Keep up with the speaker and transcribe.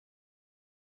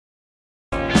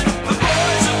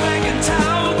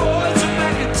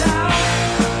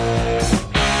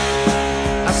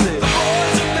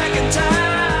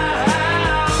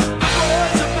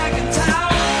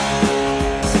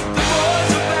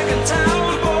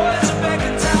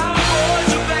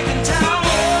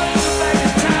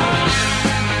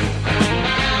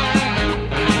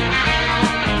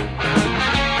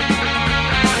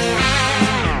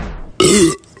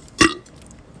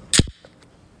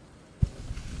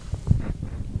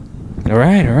All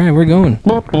right, we're going.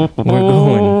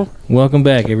 Welcome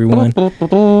back, everyone.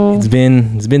 It's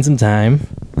been some time,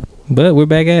 but we're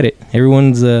back at it.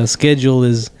 Everyone's schedule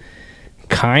is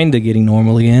kind of getting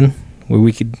normal again, where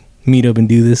we could meet up and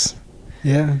do this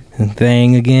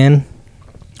thing again.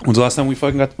 When's the last time we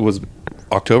fucking got? Was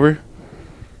October?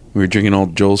 We were drinking all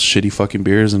Joel's shitty fucking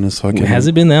beers and his fucking... Has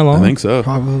it been that long? I think so.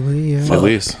 Probably, yeah. At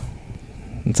least.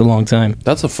 It's a long time.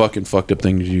 That's a fucking fucked up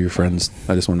thing to do to your friends.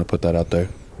 I just wanted to put that out there.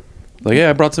 Like,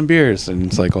 yeah, I brought some beers. And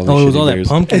it's like all these it was all beers.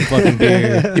 that pumpkin fucking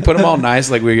beer. You put them all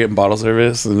nice like we were getting bottle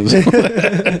service. And put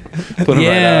them right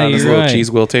out on this little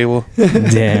cheese wheel table.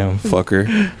 Damn.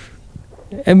 Fucker.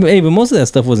 Hey, but most of that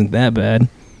stuff wasn't that bad.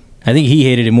 I think he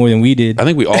hated it more than we did. I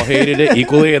think we all hated it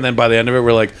equally, and then by the end of it,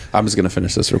 we're like, I'm just going to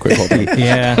finish this real quick. Hold on.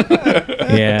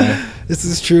 Yeah. This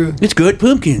is true. It's good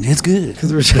pumpkin. It's good.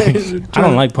 Because we're trying I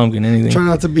don't like pumpkin anything. Try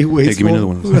not to be wasteful. Hey, give me another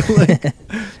one.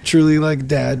 Like, truly like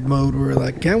dad mode. We're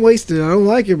like, can't waste it. I don't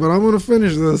like it, but I'm going to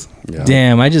finish this. Yeah.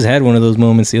 Damn, I just had one of those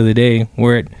moments the other day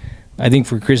where I think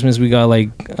for Christmas we got like,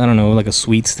 I don't know, like a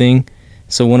sweets thing.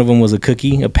 So one of them was a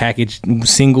cookie, a packaged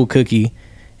single cookie.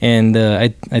 And I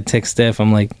text Steph,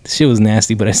 I'm like, this shit was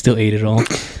nasty, but I still ate it all.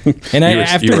 And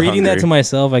after reading that to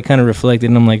myself, I kind of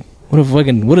reflected, and I'm like,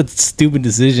 what a stupid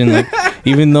decision. Like,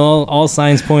 even though all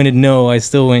signs pointed no, I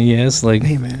still went yes. Like,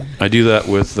 hey, man. I do that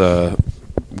with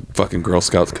fucking Girl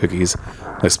Scouts cookies,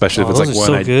 especially if it's those like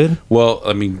are one. So good. Well,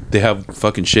 I mean, they have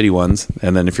fucking shitty ones,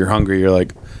 and then if you're hungry, you're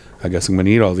like, I guess I'm gonna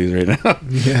eat all these right now.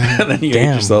 Yeah. And then you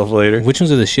hate yourself later. Which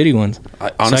ones are the shitty ones?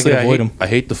 Honestly, so I can avoid them. I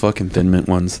hate the fucking Thin Mint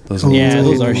ones. Those are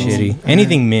shitty.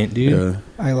 Anything mint, dude. Yeah.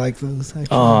 I like those, actually.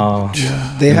 Oh.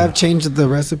 Yeah. They have changed the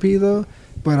recipe, though,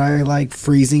 but I like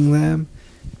freezing them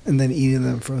and then eating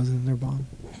them frozen. They're bomb.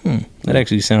 That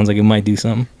actually sounds like it might do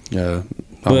something. Yeah.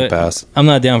 I'll pass. I'm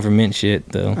not down for mint shit,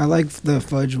 though. I like the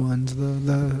fudge ones.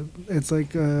 It's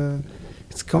like...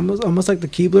 It's almost like the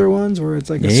Keebler ones, where it's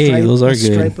like a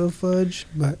stripe of fudge,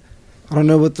 but I don't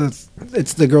know what it's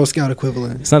the Girl Scout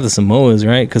equivalent. It's not the Samoas,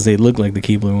 right? Because they look like the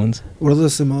Keebler ones. What do the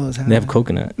Samoas have? They have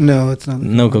coconut. No, it's not.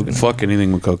 No coconut. Fuck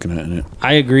anything with coconut in it.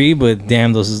 I agree, but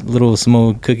damn, those little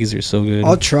Samoa cookies are so good.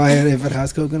 I'll try it if it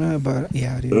has coconut, but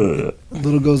yeah, dude, a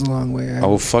little goes a long way. I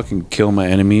will fucking kill my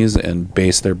enemies and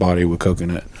base their body with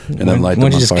coconut, and then light them on fire. Why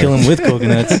don't you just kill them with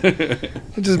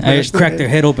coconuts? I just crack their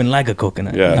head open like a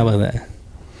coconut. Yeah. How about that?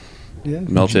 Yeah.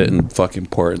 Melt it and fucking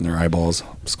pour it in their eyeballs,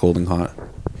 scalding hot.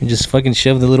 You just fucking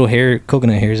shove the little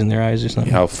coconut hairs in their eyes or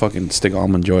something. Yeah, I'll fucking stick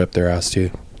Almond Joy up their ass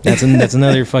too. That's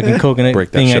another fucking coconut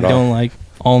thing I don't like.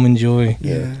 Almond Joy.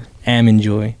 Yeah. Almond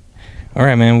Joy. All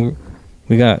right, man.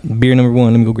 We got beer number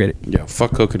 1. Let me go get it. Yeah,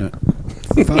 fuck coconut.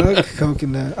 Fuck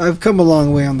coconut. I've come a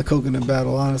long way on the coconut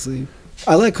battle, honestly.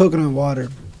 I like coconut water.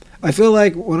 I feel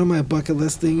like one of my bucket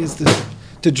list things is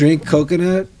to drink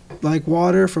coconut like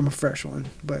water from a fresh one,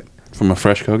 but... From a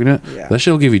fresh coconut? Yeah. That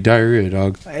shit'll give you diarrhea,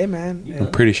 dog. Hey, man. I'm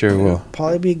pretty sure it will.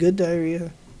 Probably be good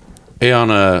diarrhea. Hey,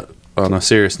 on a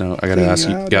serious note, I gotta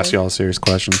ask y'all a serious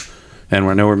question. And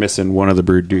I know we're missing one of the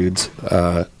brewed dudes.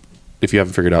 If you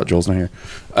haven't figured out, Joel's not here.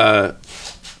 Can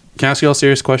I ask y'all a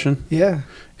serious question? Yeah.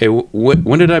 Hey,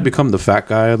 when did I become the fat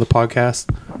guy of the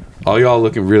podcast? All y'all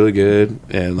looking really good,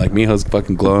 and like Mijo's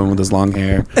fucking glowing with his long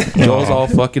hair. Joel's all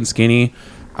fucking skinny.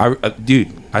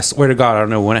 Dude, I swear to God, I don't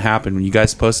know when it happened. When you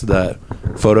guys posted that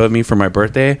photo of me for my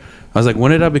birthday, I was like,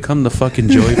 when did I become the fucking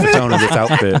Joey Fatone of this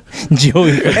outfit?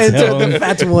 Joey Fatone. The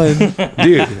fat one.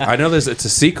 Dude, I know it's a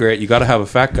secret. You got to have a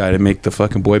fat guy to make the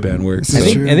fucking boy band work. I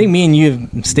think me and you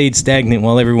have stayed stagnant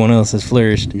while everyone else has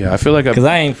flourished. Yeah, I feel like because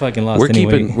I ain't fucking lost any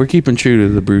weight. We're keeping true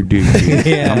to the brewed dude.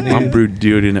 Yeah, I'm brewed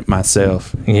duding it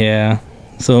myself. Yeah,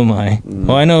 so am I.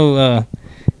 Well, I know. I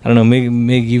don't know.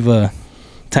 Maybe you've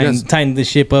tightened the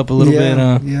ship up a little bit.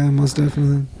 Yeah, most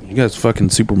definitely. You guys fucking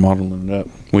supermodeling it up.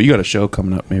 Well, you got a show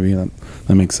coming up. Maybe that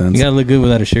makes sense. You gotta look good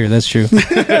without a shirt. That's true.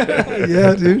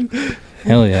 Yeah, dude.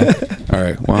 Hell yeah. All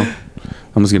right. Well,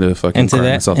 I'm just gonna fucking cry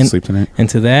myself to sleep tonight. And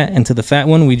to the fat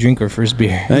one, we drink our first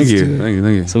beer. Thank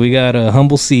you. So we got a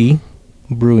Humble C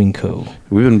Brewing Co.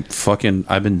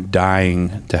 I've been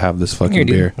dying to have this fucking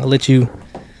beer. I'll let you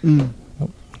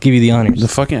give you the honors. The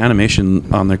fucking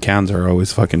animation on their cans are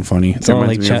always fucking funny. It's all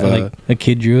like a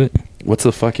kid drew it. What's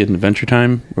the fucking Adventure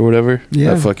Time or whatever?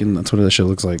 Yeah. That's what that shit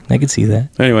looks like. I could see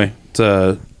that. Anyway, it's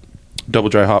a double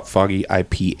dry hop foggy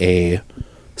IPA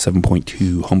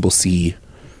 7.2 Humble C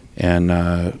and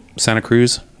Santa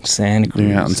Cruz.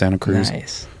 They're out in Santa Cruz.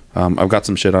 Nice. I've got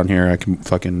some shit on here. I can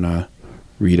fucking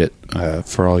read it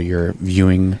for all your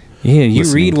viewing. Yeah,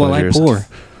 you read while I pour.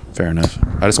 Fair enough.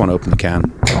 I just want to open the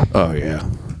can. Oh, yeah.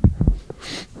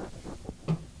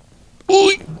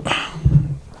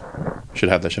 Should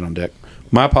have that shit on deck.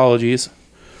 My apologies.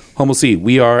 Humble C,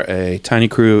 we are a tiny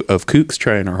crew of kooks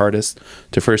trying our hardest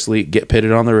to firstly get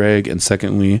pitted on the reg, and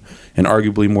secondly, and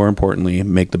arguably more importantly,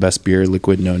 make the best beer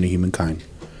liquid known to humankind.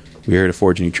 We're here to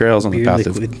forge new trails on the path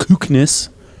of kookness,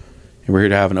 and we're here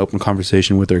to have an open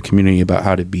conversation with our community about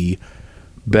how to be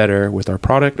better with our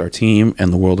product, our team,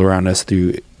 and the world around us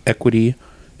through equity,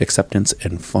 acceptance,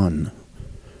 and fun.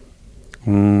 I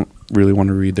don't really want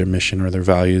to read their mission or their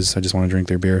values. I just want to drink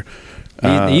their beer.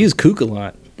 They use kook a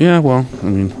lot. Yeah, well, I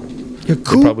mean, they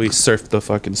probably surf the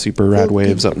fucking super rad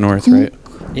waves up north, right?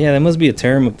 Yeah, that must be a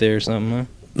term up there or something, huh?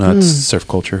 No, it's surf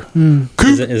culture.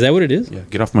 Is that what it is? Yeah,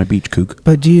 get off my beach, kook.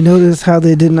 But do you notice how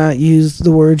they did not use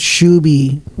the word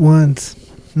shooby once?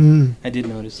 I did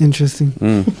notice. Interesting.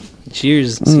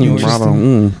 Cheers, senors.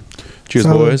 Bravo. Cheers,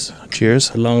 Solid. boys.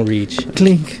 Cheers. A long reach.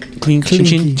 Clink. Clean, chin,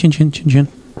 chin, chin, chin, chin, chin.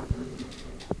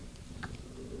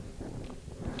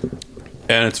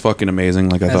 And it's fucking amazing,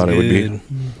 like I thought it would be.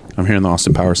 I'm hearing the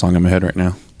Austin Powers song in my head right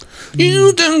now.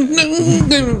 You don't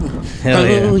know. Hell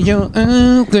yeah. Close your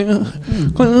eyes, girl.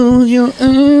 Close your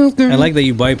eyes, girl. I like that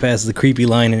you bypass the creepy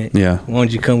line in it. Yeah. Why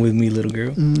don't you come with me, little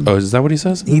girl? Oh, is that what he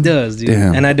says? He does, dude.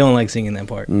 Damn. And I don't like singing that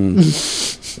part. I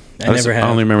never have. I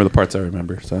only remember the parts I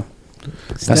remember, so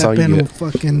that's all you Steppin' get.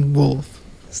 fucking wolf.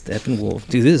 Steppenwolf.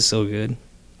 Dude, this is so good.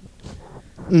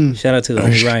 Shout out to the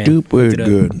homie Ryan. Stupid Hooked it up.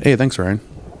 good. Hey, thanks, Ryan.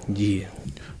 Yeah.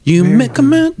 You Very make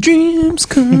my dreams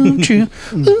come true.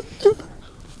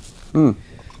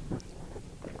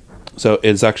 So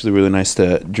it's actually really nice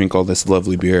to drink all this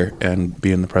lovely beer and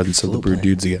be in the presence of the brew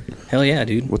dudes again. Hell yeah,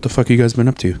 dude. What the fuck you guys been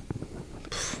up to?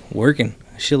 Working.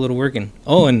 A shitload of working.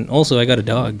 Oh, and also I got a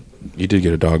dog. You did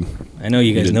get a dog. I know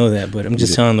you guys did. know that, but I'm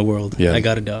just telling the world. Yeah. I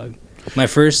got a dog. My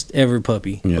first ever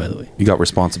puppy, Yeah. by the way. You got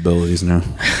responsibilities now.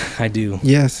 I do.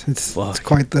 Yes, it's Fuck.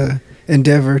 quite the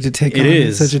endeavor to take It on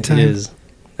is. at such a time. It is.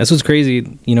 That's what's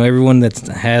crazy. You know, everyone that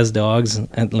has dogs,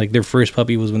 and like their first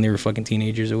puppy was when they were fucking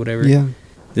teenagers or whatever. Yeah.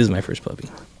 This is my first puppy.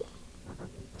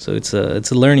 So it's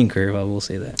a learning curve, I will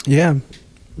say that. Yeah,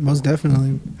 most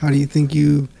definitely. How do you think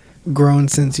you've grown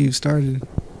since you started?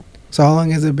 So how long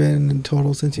has it been in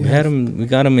total since you We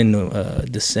got him in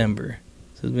December.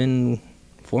 So it's been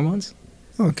 4 months.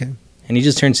 Okay. And he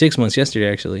just turned 6 months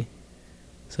yesterday, actually.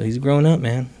 So he's growing up,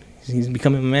 man. He's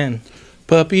becoming a man.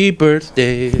 Puppy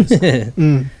birthdays.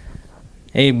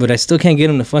 Hey, but I still can't get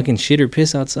him to fucking shit or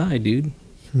piss outside, dude.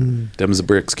 Them's the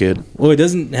bricks, kid. Well, it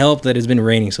doesn't help that it's been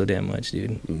raining so damn much,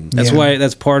 dude.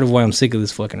 That's part of why I'm sick of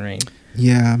this fucking rain.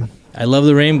 Yeah. I love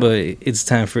the rain, but it's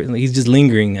time for he's just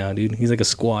lingering now, dude. He's like a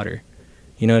squatter.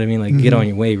 You know what I mean? Like, get on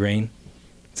your way, rain.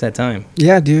 It's that time.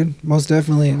 Yeah, dude. Most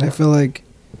definitely. And I feel like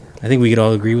I think we could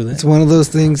all agree with it's that. one of those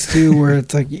things too where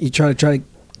it's like you try to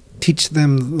teach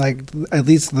them like at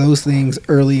least those things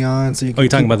early on. So you can Oh, you're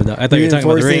talking about the dog. I thought you were talking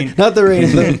about the rain. Not the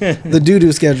rain, the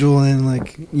doo-doo schedule and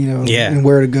like, you know, Yeah. and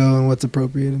where to go and what's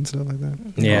appropriate and stuff like that.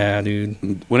 Yeah,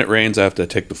 dude. When it rains, I have to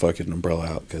take the fucking umbrella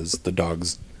out because the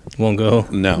dogs. Won't go.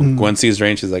 No. Gwen sees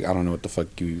rain. She's like, I don't know what the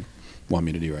fuck you want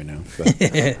me to do right now. But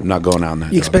I'm not going out in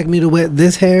that. You expect me to wet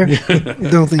this hair?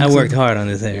 Don't think I so. worked hard on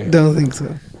this hair. Don't think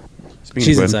so. Speaking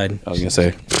She's of Gwen, inside. I was gonna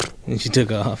say. And she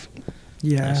took off.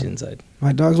 Yeah. She's inside.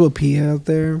 My dogs will pee out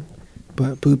there,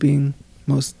 but pooping,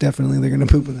 most definitely they're going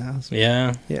to poop in the house.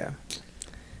 Yeah. Yeah.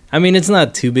 I mean, it's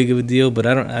not too big of a deal, but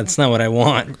it's not what I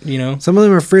want, you know? Some of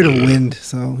them are afraid of wind,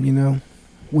 so, you know,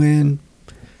 wind,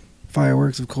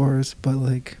 fireworks, of course, but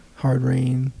like hard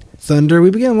rain, thunder.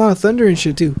 We've been getting a lot of thunder and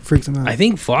shit too. Freaks them out. I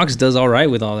think Fox does all right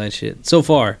with all that shit so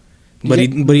far. But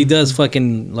he does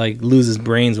fucking like lose his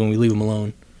brains when we leave him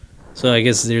alone. So I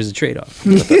guess there's a trade-off.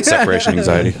 That separation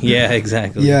anxiety. Yeah,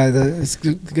 exactly. Yeah, it's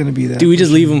going to be that. Dude, we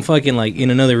just leave him fucking like in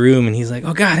another room and he's like,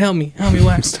 "Oh God, help me,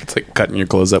 wax." It's like cutting your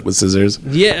clothes up with scissors.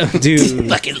 Yeah, dude.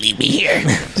 Fucking leave me here.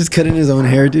 Just cutting his own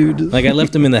hair, dude. Like I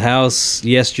left him in the house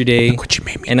yesterday, Look what you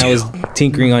made me and do. I was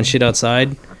tinkering on shit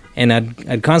outside, and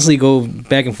I'd constantly go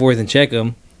back and forth and check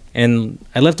him, and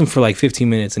I left him for like 15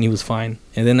 minutes and he was fine,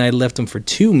 and then I left him for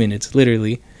 2 minutes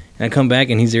literally, and I come back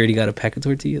and he's already got a pack of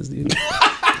tortillas, dude.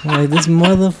 I'm like,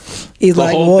 this He's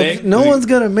like, whole well, thing? no one's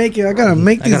going to make it. I got to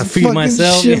make I gotta this feed fucking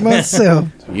myself. shit myself.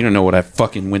 You don't know what I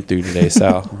fucking went through today,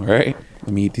 Sal. All right?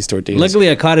 Let me eat these tortillas. Luckily,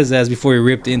 I caught his ass before he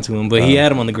ripped into him, but he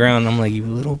had him on the ground. And I'm like, you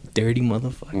little dirty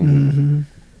motherfucker. Mm-hmm.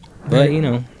 But, you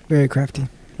know, Very crafty.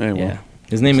 Hey, well, yeah.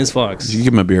 His name is Fox. you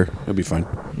give him a beer. He'll be fine.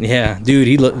 Yeah,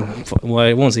 dude, well,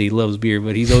 I won't say he loves beer,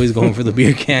 but he's always going for the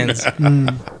beer cans.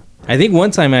 I think one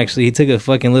time, actually, he took a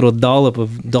fucking little dollop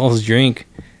of Dolph's drink.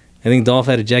 I think Dolph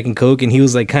had a Jack and Coke, and he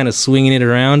was like kind of swinging it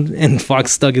around, and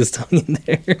Fox stuck his tongue in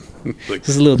there. Like,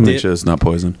 Just a little make dip. sure it's not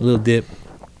poison. A little dip.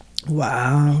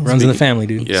 Wow. Runs in the family,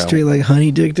 dude. Yeah. Straight like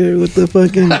Honey Dictor with the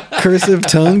fucking cursive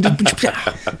tongue.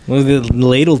 With the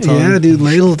ladle tongue. Yeah, dude,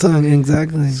 ladle tongue,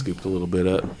 exactly. Scooped a little bit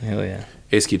up. Hell yeah.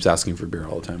 Ace keeps asking for beer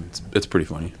all the time. It's pretty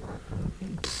funny.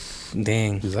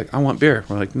 Dang. He's like, I want beer.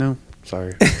 We're like, no,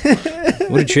 sorry.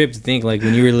 What a trip to think, like,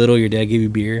 when you were little, your dad gave you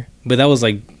beer. But that was,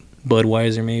 like,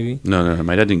 Budweiser, maybe. No.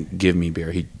 My dad didn't give me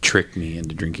beer. He tricked me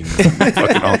into drinking fucking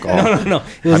alcohol. No.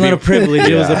 It was not a privilege.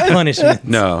 It was a punishment.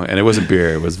 No, and it wasn't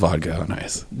beer. It was vodka on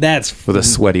ice. That's... With a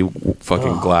sweaty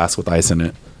fucking glass with ice in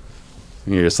it.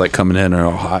 And you're just, like, coming in and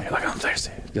all hot. You're like, I'm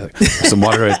thirsty. You're like, there's some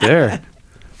water right there.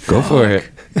 Go for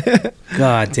it.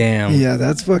 God damn. Yeah,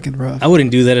 that's fucking rough. I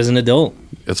wouldn't do that as an adult.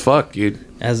 It's fuck, dude.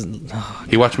 As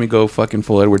He watched me go fucking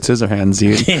full Edward Scissorhands,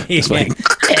 dude. It's like,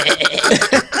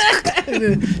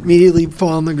 Immediately fall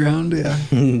on the ground. Yeah,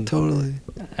 totally.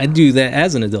 I do that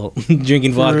as an adult,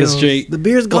 drinking For vodka reals. straight. The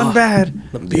beer's gone bad.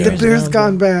 The beer's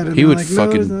gone bad. And he I'm would like, no,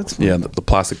 fucking, that's fine. the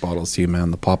plastic bottles too,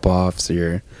 man. The pop-offs,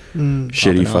 your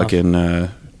shitty Popping off.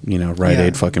 fucking, Rite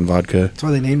Aid fucking vodka. That's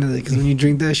why they named it, because when you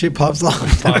drink that shit, pops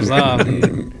off. Pops off,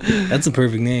 dude. That's a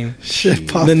perfect name. Shit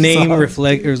pops The name off.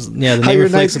 reflects. Yeah, the How name your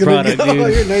reflects night's the gonna product, go. How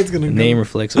dude. your night's gonna The go. name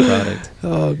reflects the product.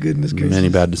 Oh, goodness gracious. Many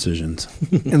bad decisions.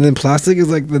 And then plastic is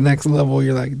like the next level.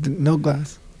 You're like, no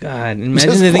glass. God, imagine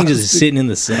Just the thing just plastic. sitting in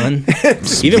the sun.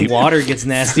 Even water gets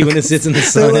nasty when it sits in the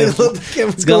So sun. like, let the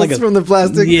chemicals got like a- from the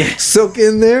plastic Yeah. soak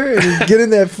in there and get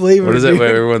in that flavor. What is it dude.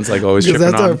 where everyone's like always Because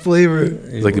tripping that's our on? flavor.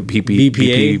 It's like the BPA,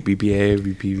 BPA.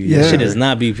 BPV. Yeah. Shit is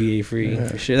not BPA free.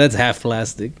 For sure. That's half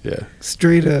plastic. Yeah.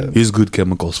 Straight up. Use good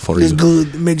chemicals for It's you.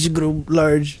 good. It makes you grow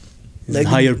large. It's Like,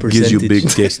 higher percentage. Gives you big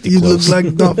tasty You look clothes.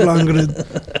 like Dolph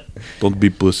Lundgren. Don't be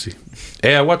pussy.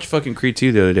 Hey, I watched fucking Creed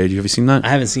 2 the other day. Have you seen that? I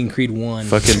haven't seen Creed 1.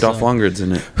 Fucking Dolph so- Lundgren's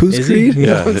in it. Who's Is Creed? he?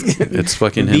 Yeah, it's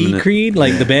fucking him in The it. Creed,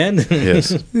 like the band? Yes.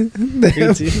 Creed 2.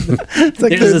 It's like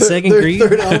There's a second their Creed?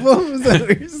 third album. Is that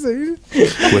what you're saying?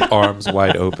 With arms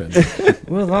wide open.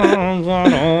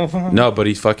 No, but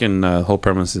he fucking whole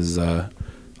premise is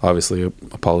obviously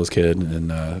Apollo's kid,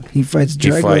 and He fights he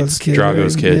Drago's fights kid.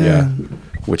 Drago's right? kid, yeah.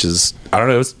 Which is, I don't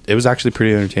know, it was actually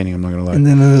pretty entertaining. I'm not gonna lie. And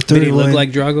then the third Did he one. look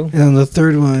like Drago? and on the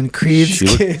third one, Creed's She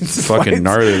looked kids. fucking fights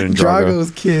gnarlier than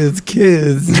Drago. Drago's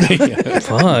kids.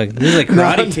 Fuck. This is like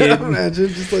Karate Kid. Imagine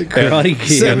just like Karate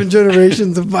Kid. 7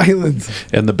 generations of violence.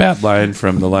 And the bad line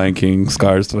from The Lion King,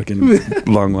 Scar's fucking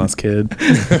long lost kid,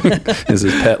 is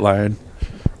his pet lion.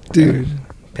 Dude.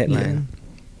 Pet lion.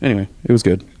 Anyway, it was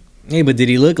good. Hey, but did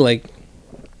he look like...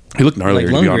 He looked gnarlier, Like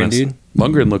to be Lundgren, honest. dude.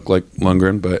 Lundgren looked like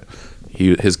Lundgren, but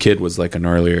his kid was like a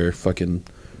gnarlier fucking.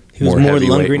 He was more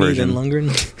heavyweight Lundgren-y version. than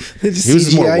Lundgren? They just He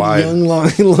was more CGI'd wide. Young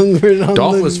Lundgren on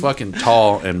Dolph the- was fucking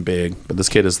tall and big, but this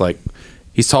kid is like,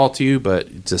 he's tall too,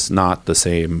 but just not the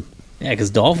same. Yeah,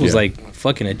 because Dolph was Yeah. like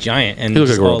fucking a giant and He looked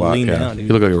like just a all robot. leaned Yeah, out, he dude.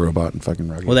 looked like a robot and fucking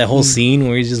Rocky. Well, that whole scene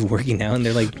where he's just working out and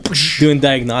they're like doing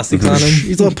diagnostics on him.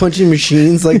 He's all punching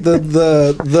machines, like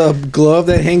the glove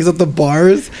that hangs up the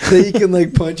bars that you can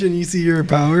like punch and you see your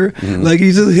power. Like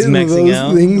he's just He's hitting maxing those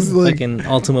out. things like Fucking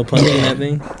Ultima punching that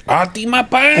thing.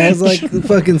 as like the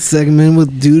fucking segment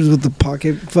with dudes with the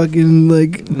pocket fucking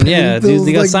like Yeah, those, dude,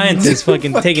 they got like, scientists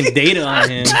fucking taking data on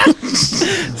him.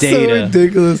 so Data.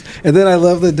 ridiculous. And then I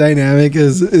love the dynamic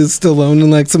is Stallone in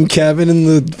like some cabin in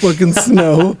the fucking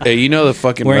snow. Hey, you know the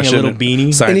fucking Wearing a Russian little beanie.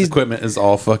 And science he's- equipment is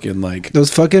all fucking like. Those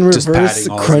fucking Just reverse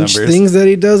padding all his crunch numbers. things that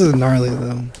he does is gnarly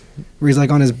though. Where he's like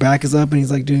on his back is up and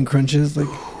he's like doing crunches. Like,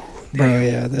 bro,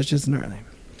 yeah, that's just gnarly.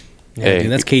 Yeah, Hey,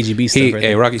 dude, that's KGB stuff right Hey,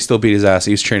 there. Rocky still beat his ass.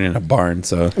 He was training in a barn,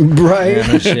 so Right? Yeah,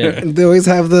 no shit. They always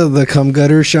have the cum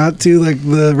gutter shot too, like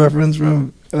the reference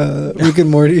from Rick and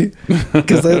Morty.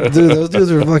 Because those dudes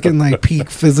are fucking like peak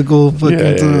physical fucking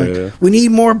Yeah, time. yeah. We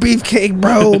need more beefcake,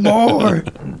 bro. More.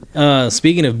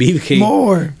 Speaking of beefcake,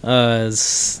 More.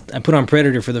 I put on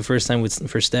Predator for the first time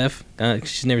for Steph.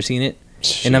 She's never seen it.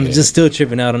 And I'm just still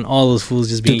tripping out on all those fools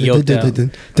just being yoked out.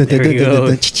 There we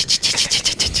go.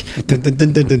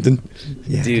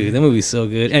 Yeah. Dude, that movie's so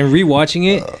good. And rewatching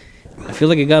it, I feel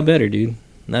like it got better, dude.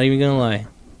 Not even gonna lie.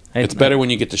 it's better when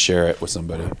you get to share it with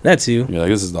somebody. That too. You're like,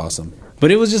 this is awesome.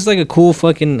 But it was just like a cool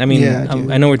fucking... I mean, Yeah,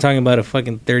 dude. I know we're talking about a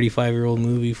fucking 35-year-old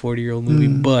movie, 40-year-old movie,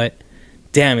 but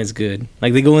damn, it's good.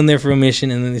 Like, they go in there for a mission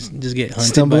and then they just get hunted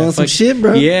Stumble by on some fuck- shit,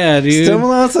 bro. Yeah, dude.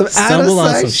 Stumble on some out of Stumble on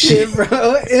sight some shit, bro.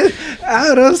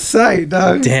 Out of sight,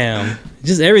 dog. Damn.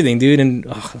 Just everything, dude. And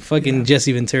fucking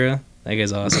Jesse Ventura. That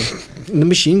guy's awesome. The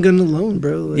machine gun alone,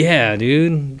 bro. Like, Yeah,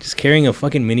 dude. Just carrying a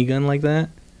fucking minigun like that.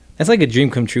 That's like a dream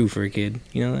come true for a kid.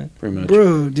 You know that? Pretty much.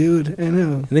 bro, dude, I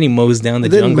know. And then he mows down the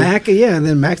And then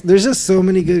jungle. Max. There's just so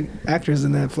many good actors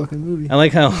in that fucking movie. I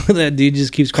like how that dude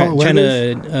just keeps Carl trying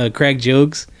to crack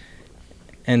jokes.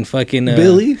 and fucking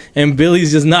Billy? and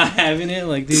Billy's just not having it.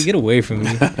 Like, dude, get away from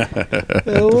me. Get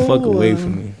the fuck away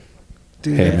from me.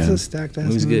 Dude, Hey, that's man. a stacked ass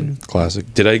It was movie. good.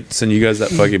 Classic. Did I send you guys that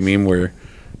fucking meme where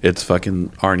it's fucking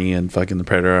Arnie and fucking the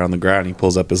Predator on the ground? He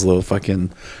pulls up his little fucking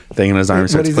thing in his arm and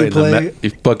What starts does he playing the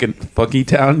fucking Funky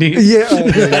Town, dude. Yeah,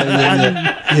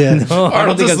 yeah. No, I don't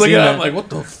Arnold think just I've looking seen at that. him like, what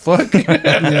the fuck?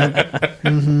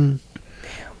 Mm-hmm.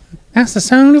 That's the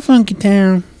sound of Funky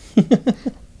Town.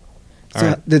 So,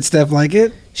 Alright. did Steph like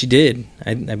it? She did.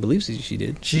 I believe she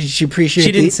did. She appreciated.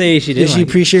 She didn't say she didn't. Did she like it.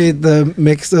 appreciate the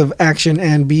mix of action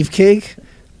and beefcake?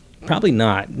 Probably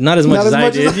not. Not as much Not as as I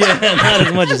much did. as Yeah, not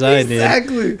as much as I did.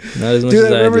 Exactly. Not as much Dude,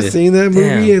 as I remember did. seeing that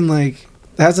movie Damn. and like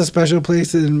it has a special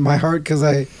place in my heart because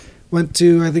I went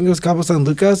to, I think it was Cabo San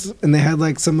Lucas, and they had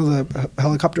like some of the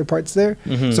helicopter parts there.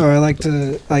 Mhm. So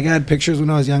I I had pictures when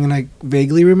I was young and I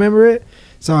vaguely remember it.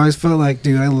 So I always felt like,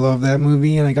 dude, I love that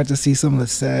movie, and I got to see some of the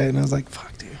set, and I was like,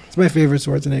 fuck, dude, it's my favorite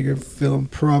Schwarzenegger film,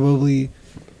 probably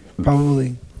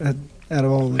out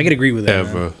of all of them. I could agree with that.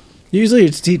 Ever. Man. Usually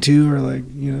it's T2 or like,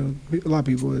 you know, a lot of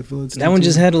people would feel it's That one T2.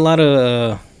 just had a lot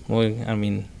of. Well, I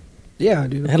mean, yeah,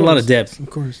 dude. it had a lot of depth. Of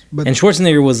course. But And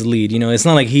Schwarzenegger was the lead. You know, it's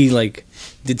not like he like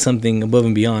did something above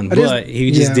and beyond, I just- but he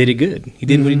just yeah. did it good. He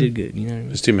did what he Mhm. did good. You know what I mean?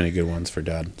 There's too many good ones for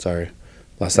Dad. Sorry.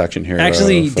 Last Action Hero.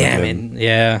 Actually, fucking- damn it,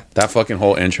 yeah. That fucking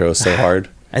whole intro is so hard.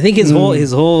 I think his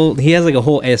whole he has like a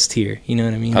whole S tier. You know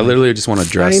what I mean? I literally just want to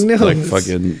dress I know. like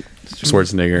fucking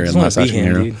Schwarzenegger I just and wanna Last be Action him,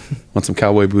 Hero. dude. Want some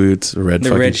cowboy boots, a red The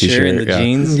fucking red t-shirt, shirt and the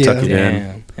jeans. Yeah. tuck it in.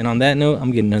 Damn. And on that note,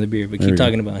 I'm getting another beer, but There keep we go.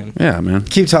 talking about him. Yeah, man.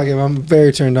 keep talking. I'm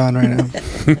very turned on right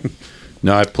now.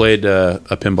 No, I played a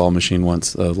pinball machine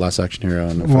once, Last Action Hero,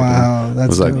 and I fucking Wow, that's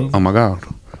was like, dope. oh my god,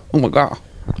 oh my god.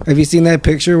 Have you seen that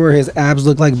picture where his abs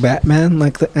look like Batman,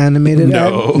 like the animated?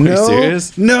 No, ab? are you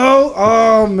serious? No.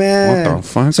 Oh man. What the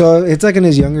fuck? So it's like in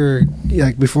his younger,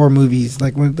 like before movies,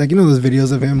 like when, like you know those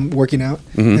videos of him working out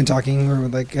Mhm. and talking, or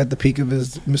like at the peak of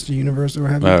his Mr. Universe or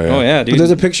whatever. Oh yeah. Oh yeah, But dude.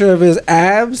 there's a picture of his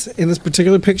abs in this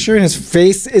particular picture, and his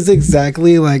face is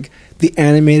exactly like the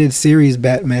animated series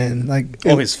Batman. Like,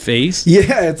 Oh, his face.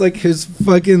 yeah, it's like his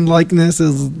fucking likeness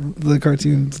is the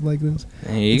cartoon's likeness.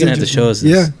 Hey, you're It's gonna have to show us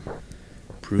interesting. this. Yeah,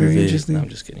 Prove very it. interesting. No, I'm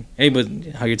just kidding. Hey, but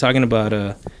how you're talking about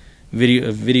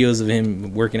videos of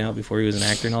him working out before he was an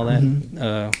actor and all that.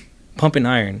 Mhm. Pumping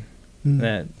Iron, Mm.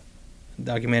 that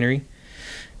documentary.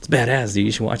 It's badass, dude.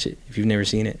 You should watch it if you've never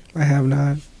seen it. I have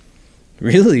not.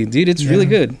 Really, dude, it's really Yeah.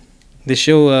 good. They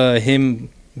show him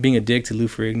being a dick to Lou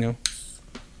Ferrigno.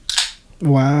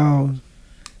 Wow,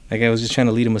 That guy was just trying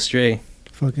to lead him astray,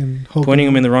 fucking Hulk pointing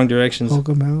him in the wrong directions. Hulk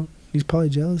him out. He's probably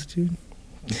jealous, dude.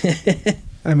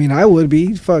 I mean, I would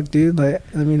be. Fuck, dude. Like,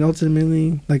 I mean,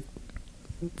 ultimately, like,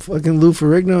 fucking Lou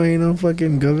Ferrigno ain't no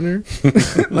fucking governor.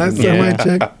 Last time I Yeah.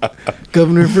 checked,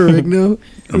 Governor Ferrigno.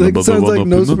 Like, sounds like He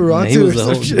Nosferatu was or the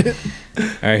some whole- shit. All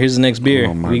right, here's the next beer.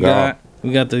 Oh, my we God.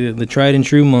 got the tried and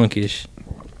true Monkish.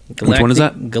 Which one is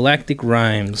that? Galactic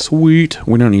Rhymes. Sweet.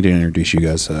 We don't need to introduce you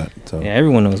guys to that. So. Yeah,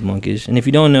 everyone knows Monkish. And if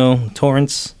you don't know,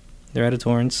 Torrance, they're out of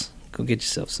Torrance. Go get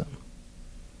yourself some.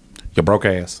 You broke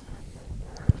ass.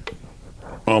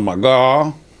 Oh my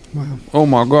god. Wow. Oh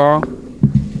my god.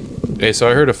 Hey, so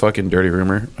I heard a fucking dirty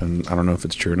rumor, and I don't know if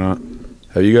it's true or not.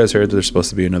 Have you guys heard that there's supposed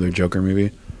to be another Joker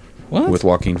movie What? with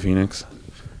Joaquin Phoenix?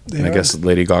 And I Yeah. guess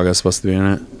Lady Gaga's supposed to be in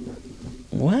it.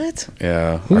 What?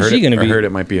 Yeah. Who's I heard she it- gonna I be? heard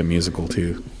it might be a musical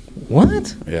too.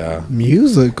 What? Yeah.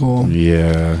 Musical.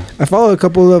 Yeah. I follow a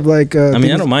couple of like I mean, I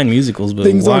things, don't mind musicals, but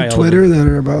things why on all Twitter of that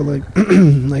are about like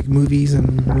like movies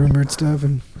and rumored stuff,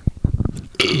 and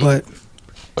but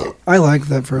I like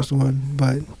that first one,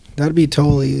 but that'd be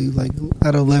totally like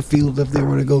out of left field if they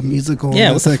were to go musical. Yeah, on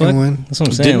the what the second fuck? one. That's what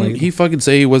I'm saying. Didn't Like, he fucking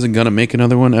say he wasn't gonna make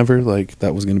another one ever? Like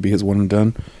that was gonna be his one and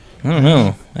done. I don't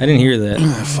know. I didn't hear that.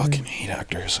 I fucking hate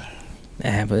actors.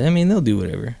 But I mean, they'll do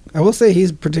whatever. I will say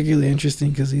he's particularly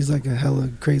interesting because he's like a hella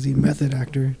crazy method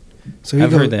actor. So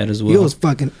I've heard that as He well. goes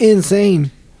fucking insane,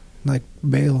 like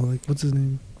Bale. Like what's his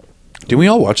name? Did we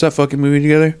all watch that fucking movie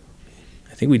together?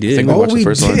 I think we did. I think we watched the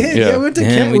first one. did. Yeah. Yeah, we went to Yeah,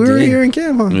 camp. we We were did. here in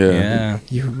camp, huh? Yeah. Yeah.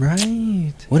 You're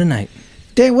right. What a night.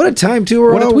 Dang, what a time too.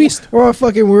 We're What a all twist. We're all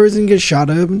fucking words and get shot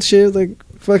up and shit. Like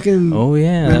fucking. Oh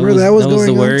yeah. remember that was going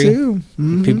the on worry. too.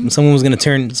 Mhm. People, someone was gonna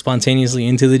turn spontaneously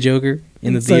into the Joker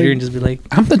in the It's theater like- and just be like,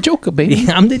 I'm the Joker, baby.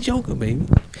 yeah, "I'm the Joker, baby."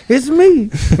 It's me.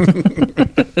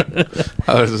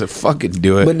 I was like, fucking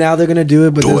do it. But now they're gonna do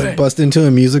it, but Do just it. bust into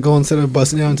a musical instead of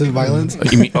busting out into violence.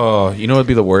 You mean, oh, you know what'd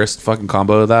be the worst fucking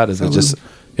combo of that? Is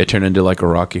it turned into like a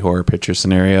Rocky Horror Picture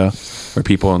scenario where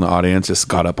people in the audience just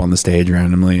got up on the stage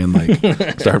randomly and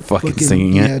like start fucking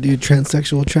singing yeah, it. dude,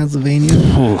 transsexual Transylvania.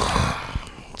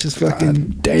 Just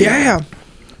fucking damn. yeah.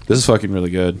 This is fucking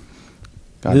really good.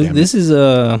 God damn This is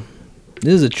a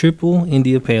triple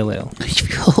India Pale Ale.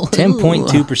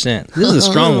 10.2%. This is a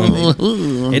strong one,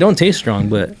 baby. It don't taste strong,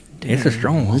 but it's a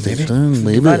strong one, baby.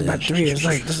 Divided by 3, it's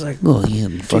like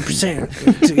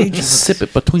 3%. Sip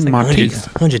it between my teeth.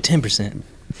 110%.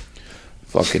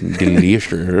 Fucking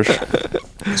delicious.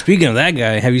 Speaking of that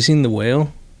guy, have you seen The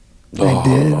Whale? I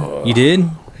did. You did?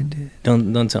 I did.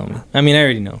 Don't tell me. I mean, I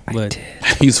already know, but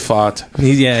He's fat.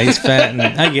 he's fat, and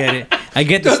I get it. I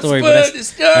get the story, but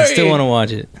I still want to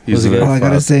watch it. He's Was it good? All I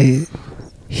gotta say,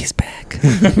 he's back.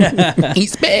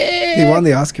 He's bad. He won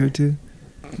the Oscar too.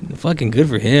 Fucking good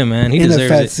for him, man. He In a deserves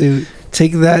fat it. suit.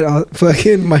 Take that,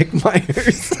 fucking Mike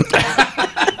Myers.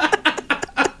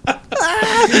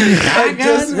 I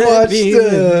just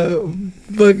watched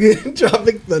fucking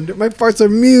Tropic Thunder. My farts are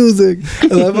music. I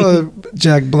love how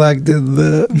Jack Black did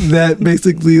that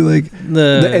basically like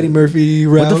the Eddie Murphy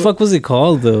route. What the fuck was it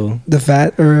called though? The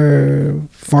fat or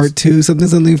fart 2,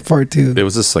 something fart 2. It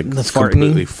was just like The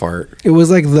completely fart. It was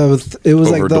like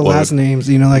the last names,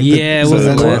 you know, like Yeah, it was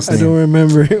the last I don't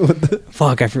remember what the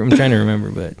Fuck, I'm trying to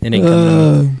remember, but it ain't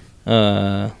coming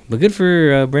up. But good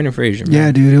for Brendan Fraser, man.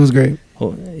 yeah, dude, it was great.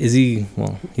 Oh, is he?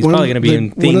 Well, he's probably gonna be in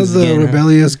one things of the again. Huh?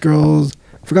 rebellious girls.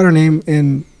 I forgot her name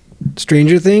in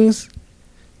Stranger Things.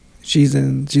 She's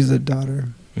a daughter.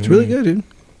 It's really good, dude.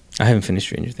 I haven't finished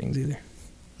Stranger Things either.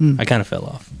 I kind of fell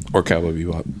off. Or Cowboy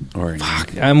Bebop. Or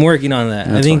I'm working on that.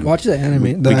 That's I think. fine. Watch the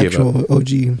anime, the We gave actual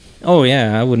OG. Oh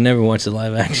yeah, I would never watch the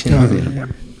live action. Oh, yeah.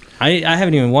 I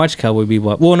haven't even watched Cowboy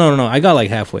Bebop. Well, no. I got like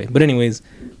halfway. But anyways,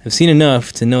 I've seen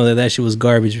enough to know that shit was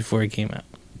garbage before it came out.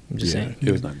 I'm just saying.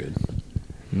 It was not good.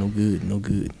 No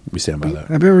good. We stand by that.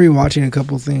 I've been rewatching a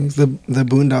couple things. The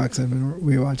Boondocks I've been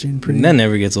rewatching pretty. That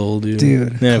never gets old,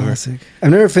 dude. Never. Classic.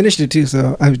 I've never finished it too,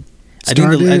 so I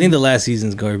think the last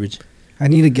season's garbage. I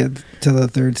need to get to the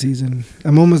 3rd season.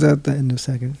 I'm almost at the end of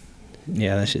 2nd.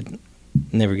 Yeah, that shit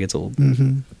never gets old.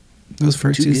 Those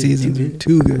first Too 2 good, seasons too are good.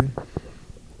 too good.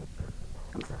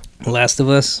 Last of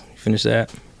Us, finished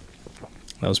that.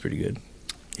 That was pretty good.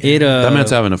 That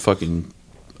man's having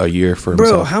a year for Bro,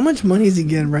 himself. how much money is he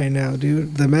getting right now,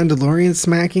 dude? The Mandalorian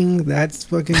smacking, that's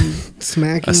fucking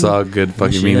smacking. I saw a good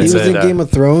fucking He meme He that was said in Game of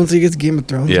Thrones, so he gets Game of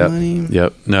Thrones money.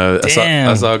 Yep. No, I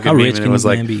Damn. saw a good How meme rich and it can was this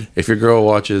like, man be? if your girl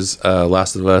watches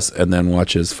Last of Us and then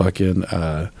watches fucking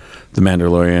The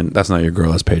Mandalorian, that's not your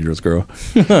girl, that's Pedro's girl.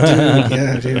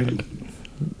 Yeah, dude.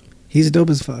 He's dope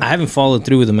as fuck. I haven't followed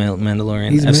through with the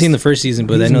Mandalorian. He's I've seen Mr. the first season,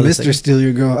 but I He's know the Mr. second. Steal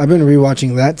Your Girl. I've been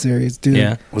rewatching that series, dude.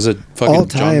 Yeah. Was it fucking All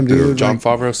time, dude, John like-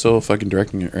 Favreau still fucking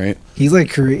directing it, right? He's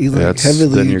like That's-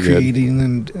 heavily then you're good. creating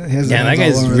and has Yeah, that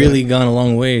hands all guy's over really gone a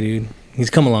long way, dude. He's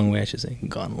come a long way, I should say.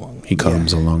 Gone a long way. He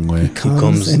comes a long way. He He comes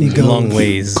comes and he goes. long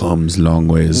ways. Comes long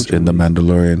ways in The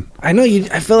Mandalorian. I know you.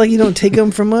 I feel like you don't take him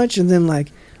for much, and then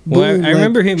like, Well, I boom,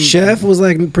 remember him- Chef was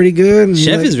like pretty good. And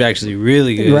Chef like, is actually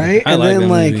really good. right, I and like then that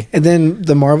like, movie. and then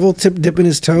the Marvel dipping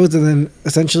his toes, and then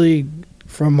essentially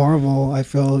from Marvel, I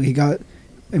feel he got.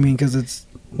 I mean, because it's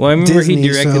Well, I remember Disney, he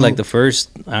directed so like the first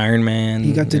Iron Man.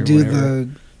 he got to or do whatever.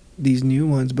 these new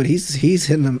ones, but he's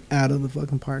hitting them out of the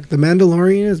fucking park. The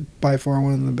Mandalorian is by far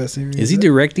one of the best series. Is he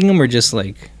directing them or just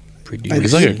like producing?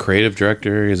 He's like a creative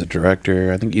director. He's a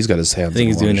director. I think he's got his hands. I think in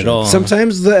he's a lot doing of it all.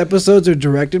 Sometimes the episodes are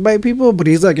directed by people, but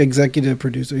he's like executive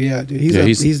producer. Yeah, dude.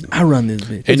 He's I run this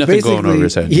bitch. Ain't it's nothing going over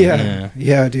his basically- head.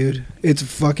 Yeah, dude. It's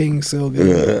fucking so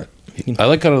good. I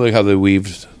like kind of like how they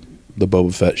weaved the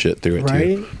Boba Fett shit through it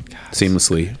Right? too,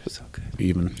 seamlessly.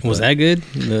 Even Was that good?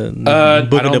 The I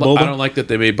Book of the Boba? don't like that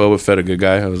they made Boba Fett a good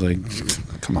guy. I was like,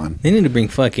 come on. They need to bring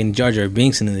fucking Jar Jar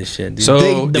Binks into this shit, dude.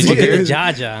 So the did you Book of hear? the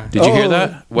Jar Jar. Did you hear Oh.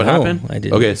 that? What No, happened? I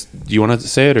didn't. Okay, do you want to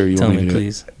say it or you Tell want me, to do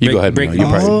please. it? You go ahead. Break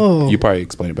Mel. news. You probably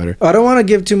explain it better. I don't want to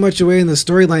give too much away in the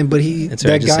storyline, but That's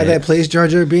right, that just guy say that it. plays Jar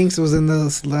Jar Binks was in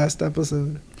this last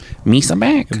episode. Misa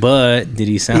back. But did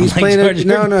he sound He's like playing Jar it.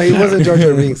 Jar? No, he wasn't Jar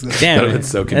Jar Binks. Though. Damn, That would've been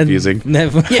so confusing. Yeah,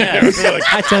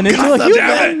 I turned into a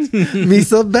human.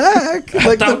 Misa back.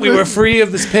 I thought we were free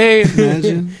of this pain.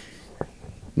 Imagine.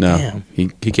 No, Damn. he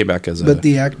came back as a But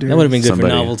the actor. That would have been good Somebody.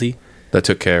 for novelty. that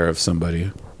took care of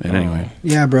somebody. And anyway,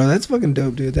 Yeah, bro, that's fucking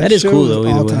dope, dude. That is show cool, though,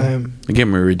 either All way. time. they gave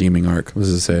him a redeeming arc. What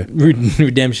does it say?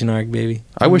 Redemption arc, baby.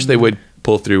 I wish they would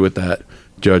pull through with that.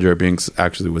 Jar Jar Binks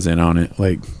actually was in on it,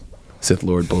 like Sith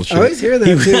Lord bullshit. I always hear that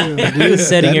too. He was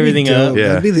setting That'd be everything dope. up. Yeah.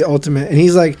 That'd be the ultimate. And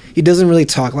he's like, he doesn't really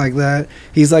talk like that.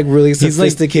 He's like really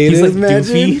sophisticated. He's like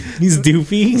imagine. doofy. He's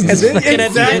doofy. He's And then fucking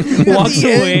at the end, exactly, walks at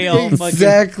the away end, all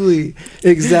fucking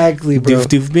exactly, bro.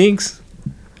 doof Binks.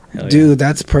 Hell yeah. Dude,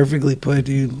 that's perfectly put,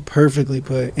 dude. Perfectly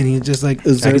put. And he just like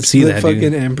usurps see the that, fucking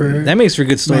dude. emperor. That makes for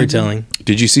good storytelling.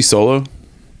 Did you see Solo?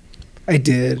 I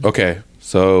did. Okay,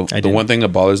 So I the didn't. one thing that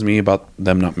bothers me about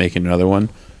them not making another one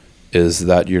is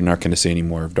that you're not going to see any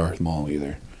more of Darth Maul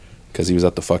either, because he was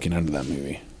at the fucking end of that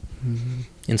movie.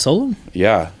 In Solo?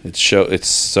 Yeah, it's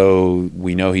so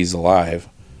we know he's alive.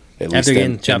 At After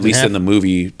getting least, chopped at least in half? in the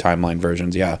movie timeline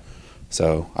versions, yeah.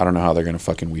 So I don't know how they're going to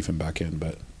fucking weave him back in,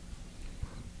 but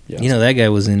yeah. You know, that guy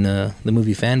was in the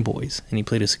movie Fanboys, and he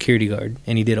played a security guard,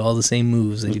 and he did all the same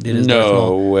moves that he did as Darth Maul.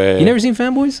 No way. You never seen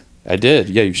Fanboys? I did.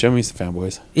 Yeah, you showed me some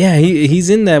Fanboys. Yeah, he's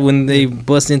in that when they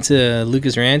bust into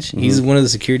Lucas Ranch. He's one of the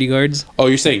security guards. Oh,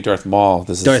 you're saying Darth Maul.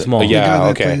 This is Darth Maul. The guy Yeah, that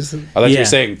okay. plays- I thought you Yeah. were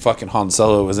saying fucking Han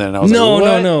Solo was in it. I was No, like,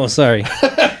 what? no, sorry.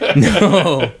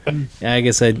 No. Yeah, I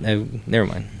guess I never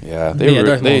mind. Yeah,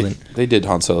 Darth Maul's in. they did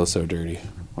Han Solo so dirty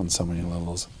on so many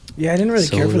levels. Yeah, I didn't really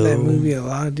care for that Solo. movie a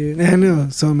lot, dude. I know,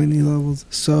 so many levels.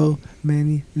 So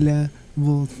many levels.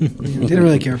 Yeah, didn't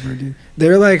really care for it, dude. They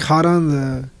were like hot on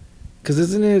the... Because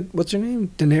isn't it... What's her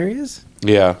name? Daenerys?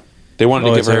 Yeah, they wanted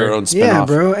to Oh, give it's her her? her own spinoff. Yeah,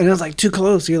 bro. And it was like too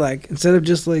close. You're like... Instead of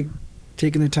just like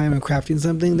taking the time and crafting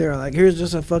something, they're like, here's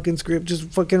just a fucking script. Just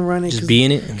fucking run it. Just be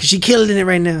in it. Because she killed in it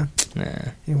right now. Nah.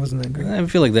 It wasn't that great. I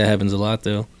feel like that happens a lot,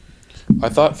 though. I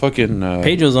thought fucking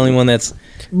Pedro's the only one that's...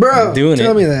 Bro, Doing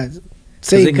tell it. me that. 'cause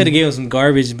Save they could have me. gave him some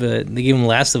garbage, but they gave him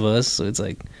Last of Us, so it's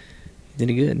like... Did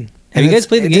it good. Have you guys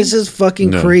played the game? This is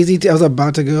fucking No. crazy. I was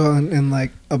about to go on and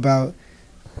like about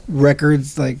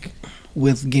records like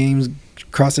with games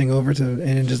crossing over to,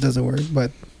 and it just doesn't work.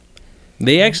 But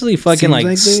They actually fucking Seems like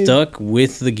like they- stuck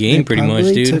with the game they pretty much,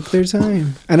 probably dude. Took their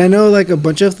time, and I know like a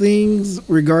bunch of things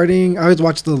regarding. I always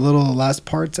watch the little last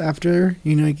parts after.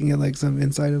 You know, you can get like some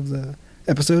insight of the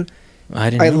episode. I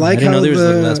didn't I know. like I didn't know how there was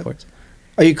the- the last parts.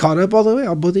 Are you caught up all the way?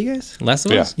 All both of you guys? Last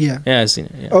of Yeah. Us? Yeah. Yeah, I've seen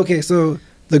it. Yeah. Okay, so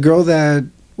the girl that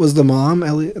was the mom,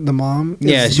 Ellie, the mom.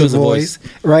 Yeah, is she was the voice.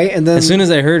 right? And then As soon as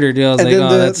I heard her, dude, I was and like, then oh,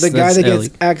 the guy that's that Ellie.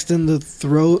 gets axed in the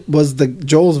throat was the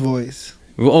Joel's voice.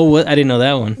 Oh, what? I didn't know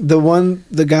that one.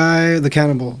 The guy, the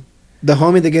cannibal, the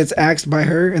homie that gets axed by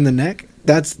her in the neck.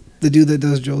 That's the dude that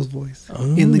does Joel's voice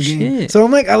Oh, in the game. shit. So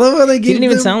I'm like, I love how they He give. didn't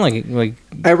even them- sound like it. Like,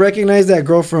 I recognize that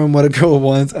girl from What a Girl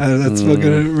Wants. That's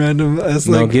fucking random. That's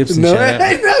Mel like Gibson, No, shout out.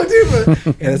 I know, dude. But,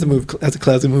 yeah, that's a movie. That's a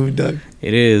classic movie, Doug.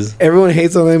 it is. Everyone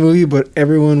hates on that movie, but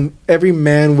every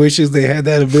man wishes they had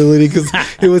that ability because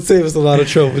it would save us a lot of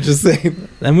trouble. Just saying.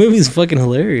 That movie's fucking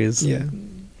hilarious. Yeah.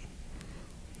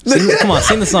 Come on,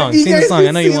 sing the song. You Sing the guys song. I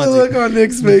can know you see want the to. look on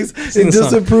Nick's face Sing in the song.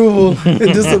 disapproval and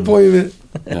disappointment.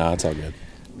 No, it's all good.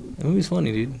 That movie's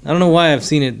funny, dude. I don't know why I've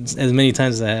seen it as many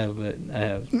times as I have, but I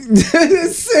have.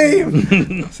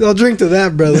 Same. So I'll drink to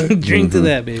that, brother. Drink to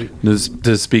that, baby.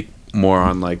 To speak more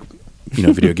on like,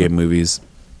 video game movies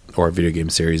or video game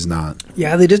series, not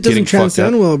Yeah, they just Getting doesn't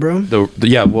transcend fucked up. well, bro.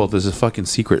 yeah. Well, there's a fucking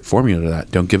secret formula to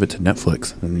that. Don't give it to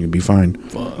Netflix, and you'll be fine.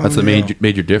 That's the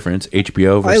major difference.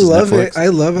 HBO I versus love Netflix. it. I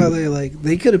love how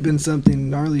they could have been something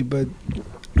gnarly, but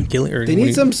they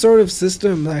need some sort of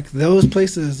system like those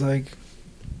places. Like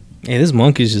Hey, this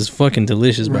Monkish is fucking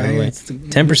delicious, by the way. it's the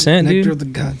 10%, nectar dude. of the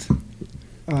gods.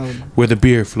 Where the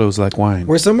beer flows like wine.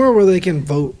 Or somewhere where they can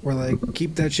vote, or like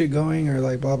keep that shit going, or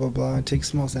like blah blah blah, and take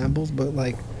small samples. But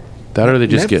like That or they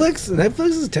just Netflix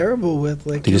is terrible with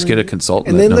like. they just get a consultant.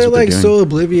 and that then knows they're what like doing. so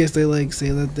oblivious. They like say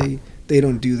that they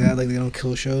don't do that. Like they don't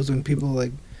kill shows when people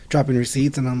like dropping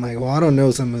receipts. And I'm like, well, I don't know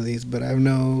some of these, but I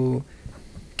know.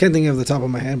 Can't think of the top of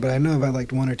my head, but I know about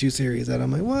like one or two series that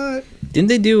I'm like, what? Didn't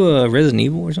they do Resident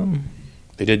Evil or something?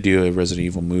 They did do a Resident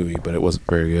Evil movie, but it wasn't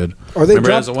very good. Or they Remember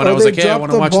dropped, when I or was they a kid, I dropped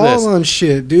want to the watch ball this. on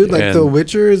shit, dude. Like And- The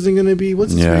Witcher isn't gonna be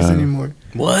what's his face Yeah. anymore.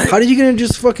 What? How did you gonna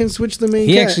just fucking switch the main?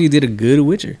 He cat? actually did a good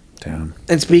Witcher. Damn.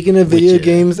 And speaking of video Witcher.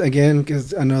 games, again,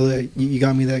 because I know that you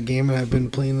got me that game, and I've been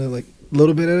playing it like a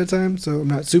little bit at a time, so I'm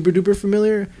not super duper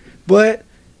familiar. But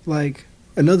like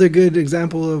another good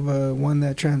example of one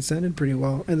that transcended pretty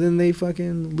well, and then they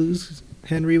fucking lose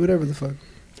Henry, whatever the fuck.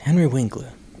 Henry Winkler.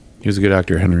 He was a good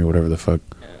actor, Henry, whatever the fuck.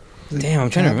 Is it Damn, I'm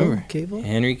trying to remember. Cable?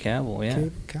 Henry Cavill, yeah.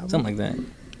 Cavill? Something like that.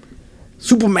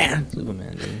 Superman.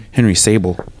 Superman, dude. Henry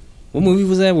Sable. What movie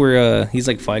was that where he's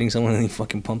like fighting someone and he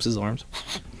fucking pumps his arms?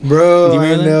 Bro, Do you I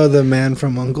remember that? know the man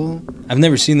from Uncle. I've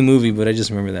never seen the movie, but I just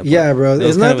remember that part. Yeah, bro. That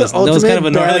was Isn't that kind the of a- that was ultimate kind of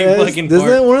a gnarly badass? fucking Isn't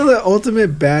part. that one of the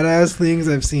ultimate badass things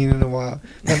I've seen in a while?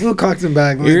 That fool cocked him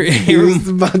back. Like, he was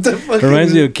about to fucking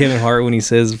Reminds me of Kevin Hart when he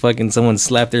says fucking someone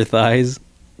slapped their thighs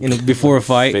before a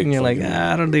fight, Fake and you're like, fucking-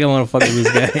 I don't think I want to fuck with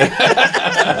this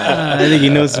guy. I think he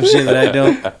knows some shit that I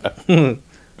don't.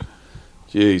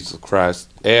 Jesus Christ.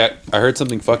 Hey, I heard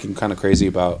something fucking kind of crazy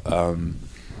about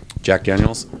Jack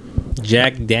Daniels.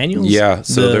 Jack Daniels? Yeah,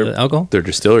 so the alcohol? their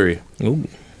distillery. Ooh.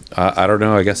 I don't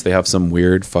know. I guess they have some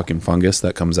weird fucking fungus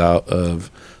that comes out of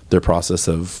their process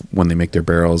of when they make their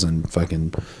barrels and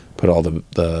fucking put all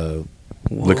the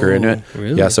liquor in it.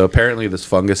 Really? Yeah, so apparently this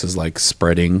fungus is like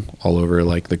spreading all over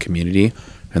like the community,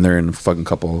 and they're in a fucking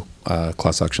couple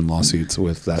class action lawsuits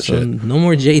with that So shit. no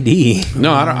more JD.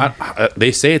 No, I don't.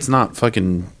 They say it's not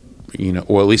fucking,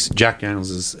 or at least Jack Daniels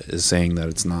is saying that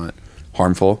it's not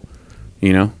harmful,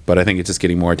 But I think it's just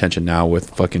getting more attention now with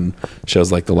fucking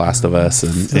shows like The Last of Us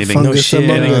and anything. No shit.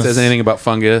 Anything that says anything about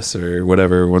fungus or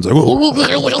whatever. Everyone's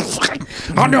like,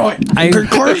 I know it. I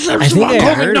think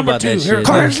I heard about that shit.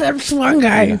 Cordyceps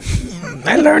fungi.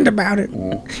 I learned about it.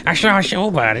 I saw a show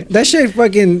about it. That shit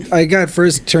fucking. I got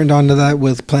first turned on to that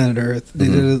with Planet Earth. They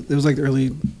did it. It was like early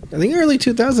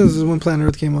 2000s is when Planet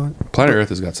Earth came on. Planet Earth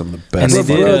has got some of the And best.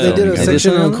 they did a they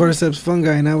section did on some- cordyceps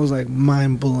fungi, and I was like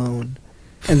mind blown.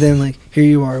 And then like here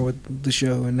you are with the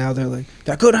show, and now they're like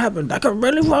that could happen. That could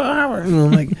really fucking happen. And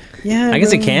I'm like, yeah. I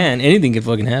guess bro. it can. Anything can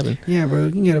fucking happen. Yeah, bro.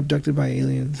 You can get abducted by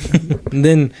aliens. And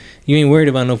then you ain't worried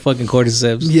about no fucking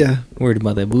cordyceps. Yeah. Worried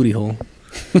about that booty hole.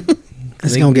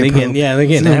 It's gonna get poked. Yeah, they're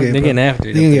It's getting gonna after, get they're getting poked. after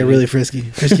it. They're gonna get really frisky.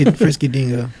 Frisky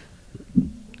dingo.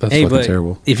 That's Hey, fucking but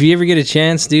terrible. if you ever get a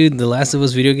chance, dude, the Last of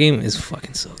Us video game is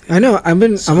fucking so good. I know. I'm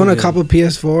on a good. couple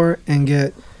PS4 and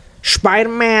get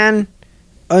Spider-Man,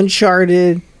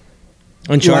 Uncharted.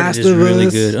 Uncharted Last is of really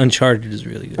Us. good. Uncharted is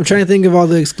really good. I'm trying to think of all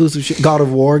the exclusive shit. God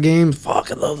of War games.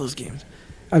 Fuck, I love those games.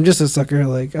 I'm just a sucker.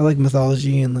 Like I like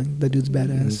mythology and like that dude's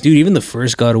badass. Dude, even the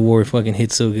first God of War fucking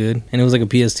hit so good, and it was like a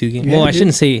PS2 game. Yeah, well, I dude.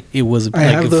 shouldn't say it was. I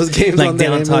have those games like on that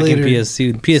down talking emulator.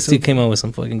 PS2. PS2 So- came out with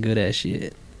some fucking good ass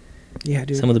shit. Yeah,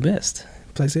 dude. Some of the best.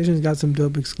 PlayStation's got some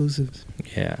dope exclusives.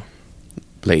 Yeah.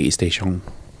 PlayStation.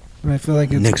 And I feel like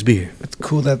it's beer. it's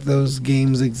cool that those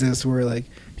games exist where like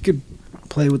you could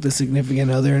play with the significant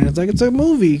other and it's like it's a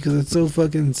movie because it's so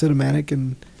fucking cinematic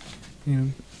and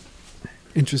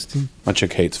interesting. My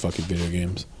chick hates fucking video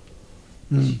games.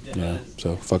 Mm. Yeah,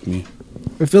 so fuck me.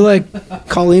 I feel like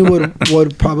Colleen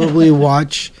would probably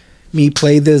watch me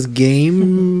play this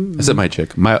game. I said my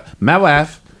chick. My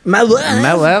wife. My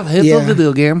wife hates Yeah. a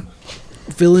video game.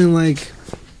 Feeling like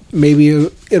maybe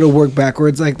it'll work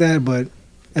backwards like that, but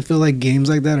I feel like games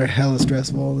like that are hella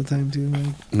stressful all the time too.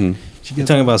 Like Mm. she You gets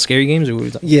talking about scary games or what are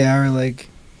we talking? yeah, or like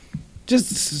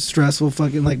just stressful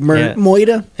fucking like Yeah.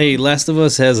 Moida. Hey, Last of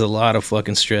Us has a lot of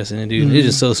fucking stress in it, dude. It's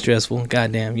just so stressful.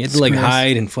 Goddamn, you have to like Stress.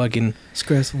 hide and fucking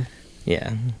Stressful.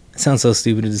 yeah. It sounds so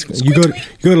stupid to describe. You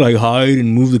gotta like hide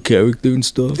and move the character and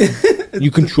stuff. You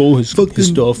control his stuff.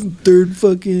 Third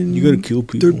fucking. You gotta kill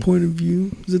people. Third point of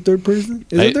view. Is it third person?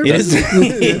 Is I- it third It is. person?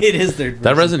 It is third person.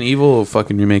 That Resident Evil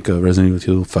fucking remake of Resident Evil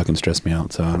 2 fucking stressed me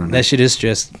out, so I don't know. That shit is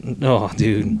stressed. Oh,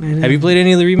 dude. I know. Have you played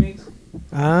any of the remakes?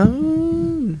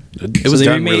 It was they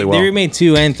done remade, really well. They remade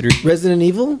 2 and 3. Resident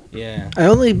Evil. Yeah.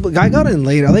 I got in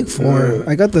late. I like 4.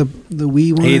 I got the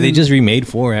Wii one. Hey, they just remade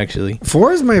 4 actually.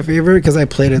 4 is my favorite because I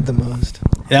played it the most.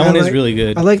 That I one is like- really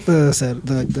good. I like the set.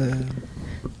 The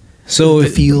So the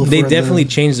feel they for definitely the-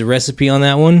 changed the recipe on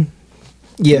that one.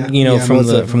 yeah, yeah, from most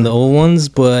the definitely. old ones,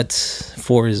 but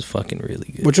 4 is fucking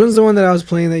really good. Which one's the one that I was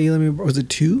playing that you let me? Was it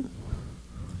 2?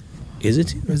 Is it?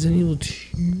 2? Resident Evil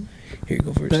 2. Here you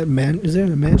go first. That man is there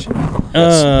in a mansion?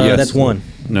 Yes. That's 1.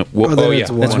 No, Oh, then yeah,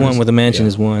 it's That's One 1 with the mansion yeah.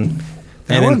 is 1. That And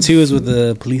then one's- 2 is with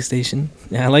the police station.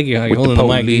 Yeah, I like how you're With holding the the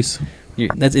mic. police.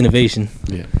 That's innovation.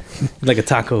 Yeah. Like a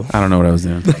taco. I don't know what I was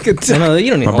doing. Like a I know, you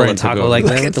don't need My to hold a brain took taco over. like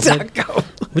that. Like What a the fuck? taco.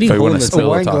 What are you If I want holding to the spill a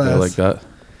wine taco glass. like that.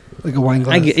 Like a wine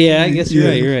glass. I guess you're Yeah.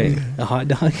 right. You're right. A hot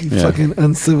dog. You Yeah. fucking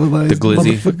uncivilized The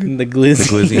glizzy. motherfucker. The glizzy.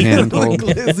 The glizzy hand The hold.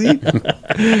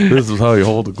 glizzy. This is how you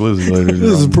hold the glizzy, ladies.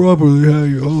 This is properly how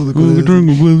you hold the glizzy. drink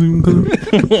a glizzy,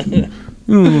 okay?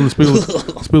 You don't want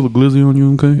to spill a glizzy on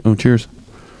you, okay? Oh, cheers.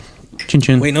 Chin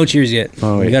chin. Wait, no cheers yet.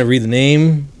 Oh, You wait. gotta read the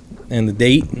name and the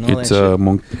date and all It's that shit.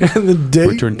 Monk. And the date.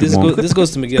 Return to This Monk. goes, this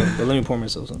goes to Miguel, but let me pour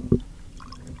myself some.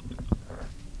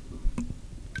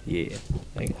 Yeah.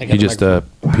 I got He the just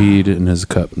microphone. peed in his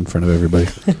cup in front of everybody.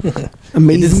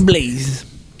 Amazing. Blaze.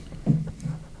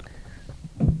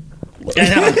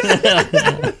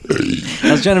 I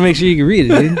was trying to make sure you could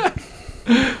read it,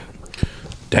 dude.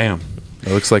 Damn. It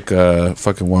looks like a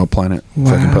fucking Wild Planet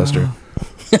fucking poster.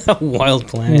 Wild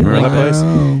Planet. Remember that place? Do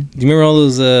you remember all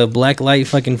those black light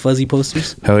fucking fuzzy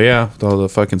posters? Hell yeah. With all the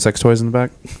fucking sex toys in the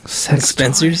back.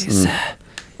 Spencer's?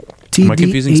 Am I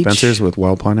confusing Spencer's with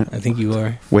Wild Planet? I think you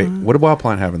are. Wait, what did Wild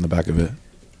Planet have in the back of it?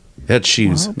 It had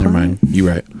shoes. Wild Never mind. You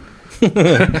right.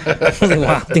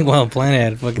 I think Wild Planet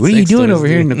had fucking What are you sex doing toys, over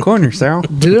here in dude. the corner, Sal?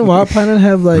 Didn't Wild Planet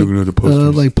have like Looking at the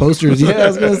posters. like posters? Yeah, I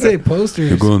was gonna say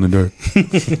posters. glow in the dark.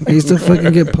 I used to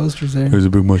fucking get posters there. There's a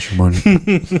big mushroom on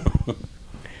it.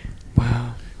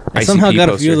 Wow. I somehow ICP got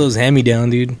a few poster. of those hand-me-down,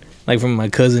 dude. like from my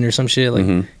cousin or some shit.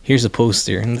 Like, here's a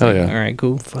poster. And Hell like, yeah. all right,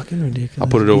 cool. Fucking ridiculous. I'll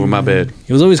put it over my bed.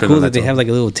 It was always Turn cool on that that they have song. like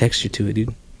a little texture to it,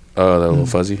 dude. Oh, that little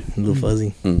fuzzy. A little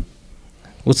fuzzy. Mm.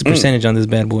 What's the percentage on this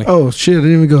bad boy? Oh shit! I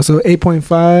didn't even go. So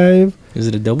 8.5. Is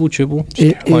it a double, triple,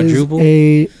 It quadruple?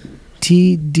 is a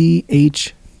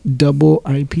TDH double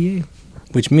IPA.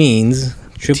 Which means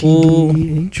triple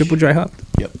TDH. dry hop.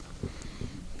 Yep.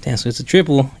 Damn, so it's a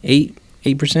triple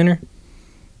 8%er.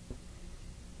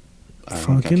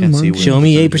 Fucking can't see monkey. what Show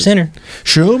me 8%er.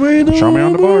 Show me the Show me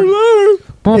on the board.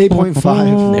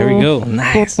 8.5. There we go.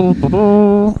 Nice.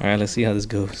 All right, let's see how this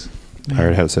goes. I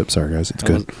already had a sip. Sorry, guys. It's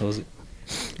good. How was it?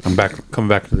 I'm back. Coming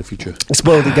back to the future.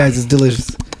 Spoiled it, guys. It's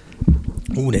delicious.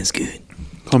 Ooh, that's good.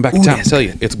 Coming back to town. I tell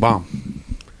you, it's bomb.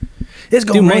 It's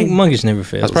Dude, Monkish never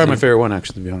fails. That's probably my dude. favorite one,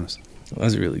 actually, to be honest.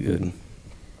 That's really good.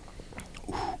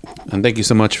 And thank you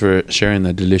so much for sharing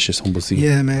that delicious humble seed.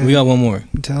 Yeah, man. We got one more.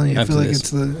 I'm telling you, I after feel like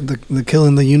this. it's the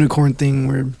killing the unicorn thing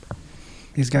where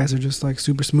these guys are just like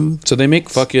super smooth. So they make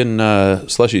fucking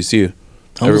slushies too.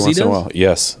 Humble Every Seed once in a does? while.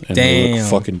 Yes. And they look Damn.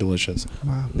 fucking delicious.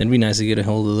 Wow. That'd be nice to get a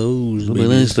hold of those. It'd be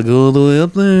babies. nice to go all the way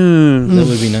up there. That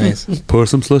would be nice. Pour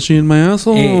some slushy in my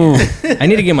asshole. Hey, I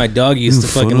need to get my dog used to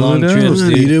fucking Funnel long it down. trips,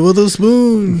 Eat dude. it with a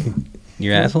spoon.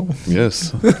 Your asshole?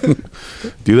 Yes.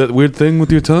 Do that weird thing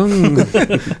with your tongue.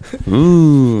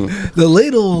 Ooh. The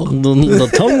ladle. The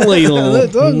tongue ladle. The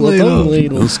tongue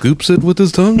ladle. He scoops it with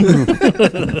his tongue.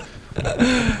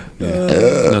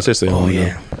 No, seriously. Oh, wanna go.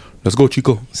 yeah. Let's go,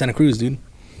 Chico. Santa Cruz, dude.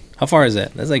 How far is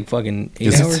that? That's like fucking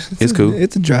 8 hours. It's cool.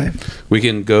 It's a drive. We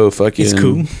can go fucking. It's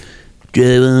cool.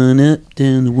 Drive on up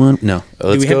down the one. No. Do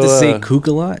Let's we have go, to say kook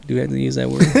a lot? Do we have to use that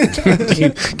word?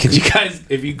 Can you guys,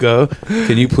 if you go,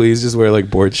 can you please just wear like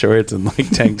board shorts and like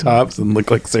tank tops and look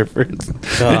like surfers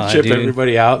God, and trip dude.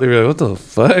 everybody out? They're like, what the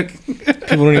fuck?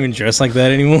 People don't even dress like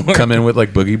that anymore. Come in with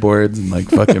like boogie boards and like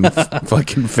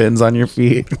fucking fins on your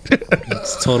feet.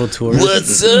 It's total tourist.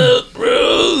 What's up,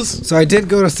 bros? So I did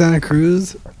go to Santa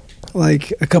Cruz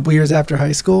like a couple years after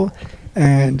high school,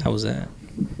 and How was that?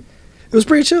 it was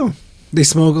pretty chill. They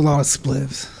smoke a lot of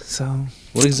spliffs, so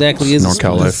What exactly is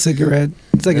NorCal it? life. a cigarette.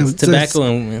 It's like It's a tobacco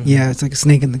and Yeah, it's like a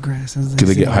snake in the grass. Do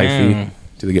they get hyphy? Wow.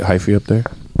 Do they get hyphy up there?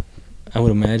 I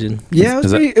would imagine. Yeah, it was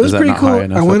Is that- pretty. It is was that pretty not cool. high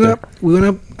enough I up went there? up. We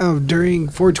went up during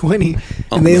 420,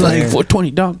 and they like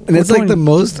 420 dog. And it's like the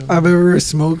most I've ever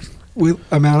smoked with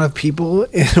amount of people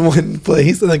in one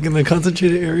place, like in a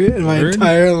concentrated area in my Word?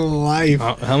 entire life.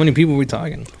 How many people are we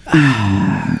talking?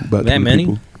 But That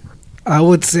many? I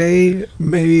would say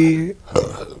maybe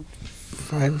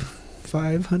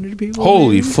 500 people.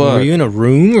 Holy maybe. fuck! Were you in a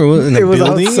room or in a It was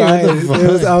building? outside. Or what the fuck?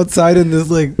 It was outside in this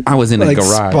like I was in a like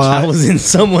garage. spot. I was in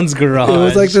someone's garage. It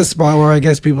was like the spot where I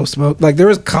guess people smoke. Like there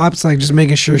was cops like just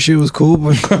making sure shit was cool,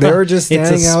 but they were just It's a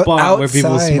standing out spot where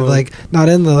people outside, smoke. like not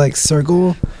in the like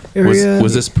circle area.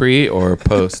 Was this pre or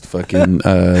post fucking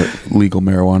legal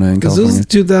marijuana in Because California? this was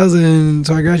 2000,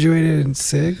 so I graduated in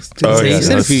 6. Oh, So yeah, you said a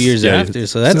that's- few years yeah. after,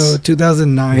 so that's So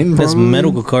 2009. that's probably.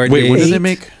 medical card Wait, days. when did they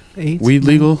make 8. weed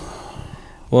legal?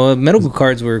 Well, medical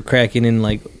cards were cracking in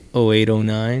like 08,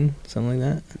 09, something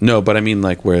like that. No, but I mean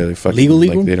like where they fucking Legal?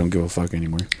 like they don't give a fuck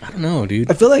anymore. I don't know, dude.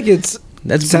 I feel like it's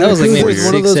That Santa was like Cruz maybe is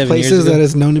one of 6, those 7 years places ago. that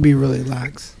is known to be really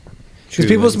lax. True,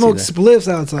 Because people I can smoke see spliffs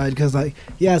outside because, like,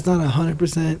 yeah, it's not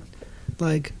 100%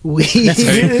 like weed. That's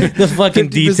right. The fucking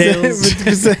 50%, details.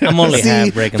 50% I'm only half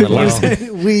seed, breaking the law.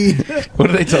 50% weed. What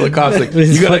do they tell the cops? Like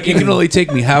It's you fucking- can only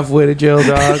take me halfway to jail,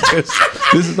 dog. 'cause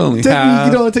this is only Take me, half.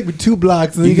 you don't want to take me 2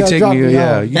 blocks and then You you, can gotta take drop me, me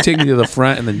yeah. out. You take me to the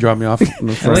front and then drop me off in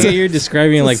the I front. like how you're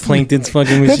describing like Plankton's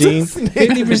fucking That's a machine. snake.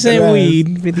 50% Yeah.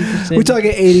 weed, 50%. We're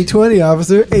talking 80-20,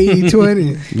 officer.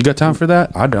 80-20. You got time for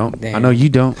that? I don't. I Damn. know you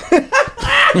don't.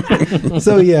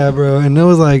 So, yeah, bro. And it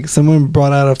was like someone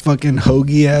brought out a fucking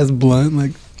hoagie-ass blunt,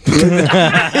 like,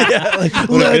 yeah, like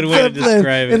What a good way to Led Zeppelin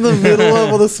describe it. in the middle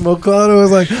of all the smoke cloud. It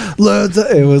was like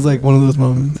it was like one of those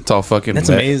moments, It's all fucking. That's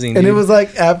wet. amazing. and it dude. was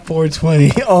like at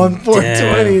 420 on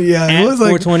 420. Yeah, At it was like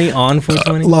 420 on a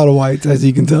 420. lot of whites, as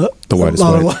you can tell. The whitest a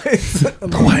lot whites. of whites.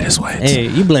 The whitest whites. Hey,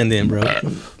 you blend in, bro.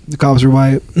 The cops were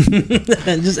white.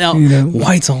 Just out You know,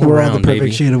 whites all We're around, all the perfect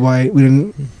baby. shade of white. We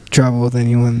didn't travel with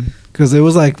anyone because it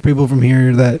was like people from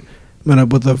here that met up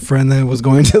with a friend that was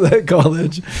going to that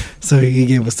college, so he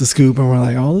gave us the scoop, and we're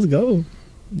like, "Oh, let's go."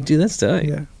 Dude, that's tight.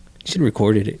 Yeah, You should have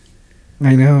recorded it.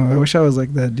 I know. I wish I was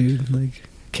like that dude, like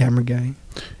camera guy,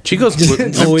 Chico's.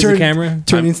 Always turn- a camera.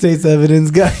 turning state's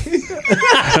evidence guy.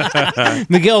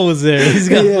 Miguel was there. He's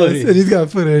got Yes, footage. and he's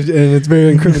got footage, and it's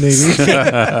very incriminating.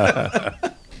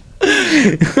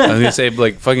 I was gonna say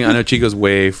like fucking. I know Chico's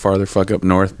way farther fuck up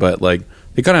north, but like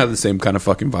They kind of have the same kind of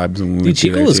fucking vibes. When we Dude, went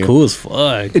Chico there, was too. cool as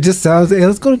fuck. It just sounds. Hey,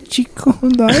 let's go to Chico.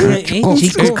 Hey, Chico.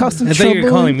 I thought you were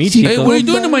calling me Chico. Hey, what are you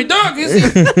doing to my dog?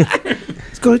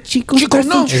 Let's go to Chico. Chico,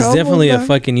 no. It's definitely a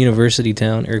fucking university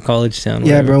town or college town.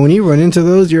 Yeah, whatever. bro. When you run into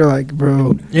those, you're like,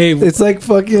 bro. Hey, It's like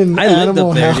fucking. I lived Animal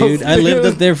up there, House, dude. I lived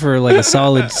up there for like a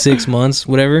solid 6 months,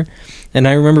 whatever. And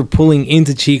I remember pulling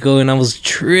into Chico, and I was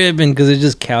tripping because there's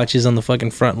just couches on the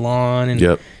fucking front lawn and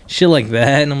Yep. shit like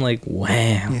that. And I'm like, wow.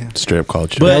 Yeah. Straight up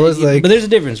college. But, That was like- but there's a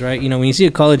difference, right? You know, when you see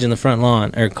a college in the front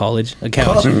lawn, or a couch. In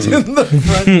the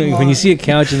front When you see a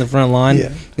couch in the front lawn,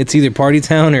 Yeah. it's either party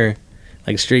town or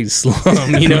like straight slum.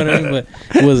 You know what I mean? But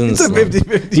it wasn't It's a a slum.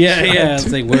 50-50 Yeah, shot. yeah.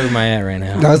 It's like, where am I at right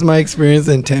now? That was my experience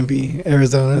in Tempe,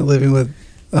 Arizona, living with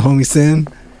a homie Sin.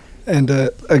 And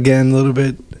again, a little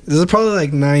bit. This is probably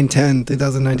like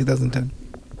 2009, 2010.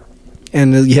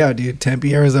 And yeah, dude,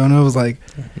 Tempe, Arizona was like,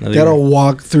 Another- gotta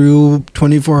walk through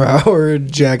 24-hour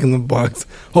Jack in the Box.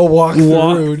 Walk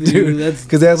through, dude. That's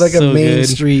Because they had like a so main good.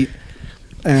 street.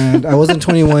 And I wasn't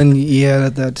 21 yet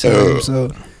at that time.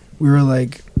 So we were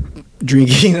like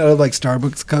drinking out of like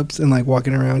Starbucks cups and like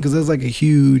walking around. Because it was like a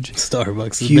huge.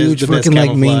 Starbucks. the Huge best fucking like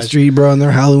main camouflage. street, bro. And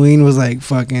their Halloween was like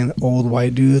fucking old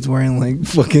white dudes wearing like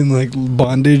fucking like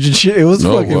bondage and shit. It was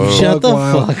Oh, fucking whoa. buck Shut the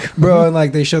wild, fuck. bro. And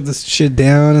like they shut this shit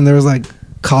down, and there was like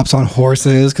cops on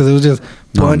horses because it was just a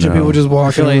bunch of no. people just I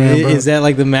walking feel like, around. Bro. is that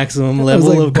like the maximum It was,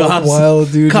 level like, of buck cops?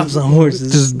 wild, dude. Cops on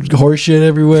horses. Just horse shit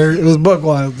everywhere. It was buck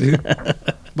wild, dude.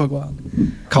 Buck wild.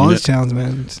 College towns,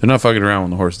 man. They're not fucking around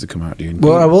when the horses come out, dude.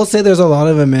 Well, I will say there's a lot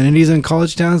of amenities in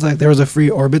college towns. Like there was a free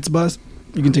Orbitz bus.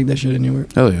 You can take that shit anywhere.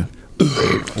 Hell yeah.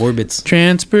 Orbits.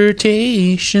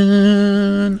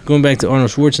 Transportation. Going back to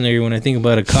Arnold Schwarzenegger, when I think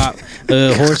about a cop,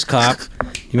 a horse cop,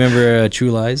 you remember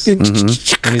True Lies? When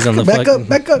he's on the Back fucking... up,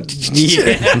 back up.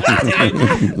 Yeah.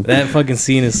 That fucking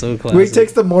scene is so classic. Where he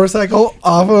takes the motorcycle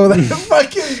off of that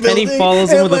fucking building And he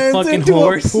follows him with a lands fucking into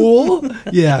horse. pool.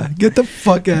 Yeah, get the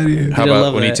fuck out of here. How Dude, I about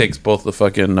love when he that. takes both the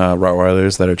fucking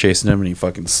Rottweilers that are chasing him and he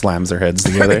fucking slams their heads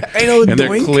together? I know, And they're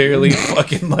doink. clearly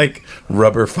fucking like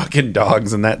rubber fucking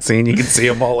dogs in that scene. You can see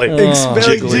them all like Oh.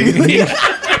 jiggling.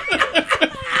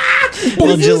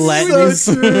 Little gelatinous.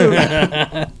 So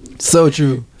true. So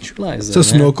true. True Lies. So though,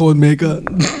 snow man. cone makeup.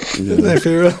 That's my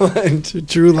favorite line.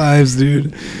 True lives,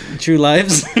 dude. True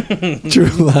Lives. True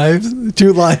lives.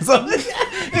 True lives.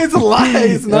 It's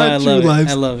lies, I not true love lives.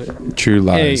 it. I love it. True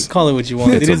Hey, lies. call it what you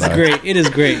want. It's It a is lie. great. It is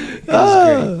great. It is great.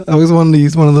 I always wanted to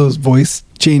use one of those voice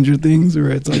changer things where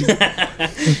it's like,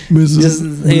 Just,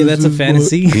 hey, that's a Mrs.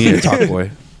 fantasy. You need a talk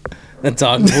boy. A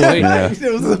dog boy. Yeah.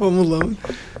 It was Home Alone.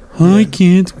 Hi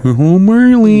kids, we're home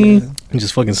early. And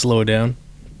just fucking slow it down.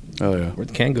 Oh yeah. Where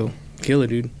it can go. Kill it,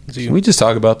 dude. It's you. Can we just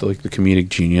talk about the comedic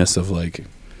genius of like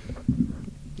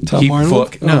Tom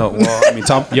Arnold? No, well, I mean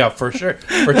Tom. Yeah, for sure.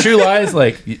 For True Lies,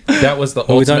 like that was the What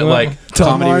are we talking ultimate about? like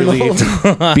Tom comedy Arnold. relief,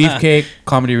 beefcake,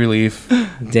 comedy relief.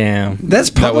 Damn. That's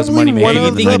That probably was money one making You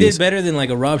of think he the, did better than like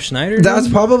a Rob Schneider? that's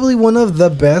probably one of the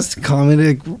best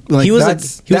comedic. Like He was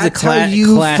that's, a that's how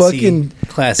you classy, fucking.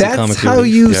 classy That's comic how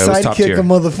relief. you Yeah, it was top sidekick tier. a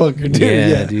motherfucker, dude.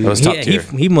 Yeah, dude. That was top tier.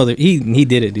 He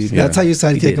did it, dude. Yeah. That's how you He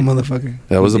sidekick did. a motherfucker.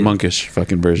 That was a did. monkish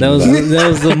fucking version. That was of that. that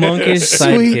was the monkish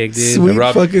sidekick, dude. sweet. And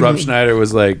Rob fucking- Schneider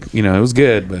was like, it was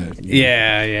good, but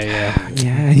Yeah.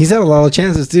 Yeah, he's had a lot of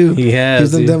chances too. He has, He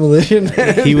was in dude. Demolition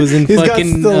Man. He was in He's got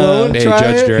fucking, Stallone hey, try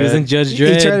Judge it. Dredd. He was in Judge He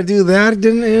tried to Dredd. do that.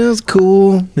 Didn't it? It was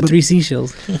cool. The three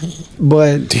seashells.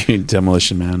 But dude,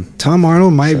 Demolition Man. Tom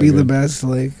Arnold might So be the good. best.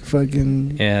 Like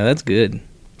fucking. Yeah, that's good.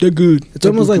 They're good. It's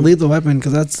almost like Lethal Weapon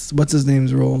because that's what's his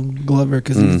name's role, Glover,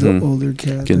 because he's the Mhm. older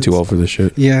cat. Getting too old for this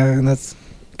shit. Yeah, and that's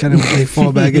kind of what they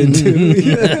fall back into.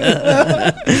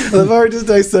 I've already just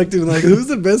dissected like who's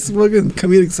the best fucking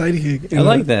comedic sidekick. I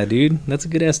like that, dude. That's a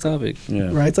good ass topic. Yeah.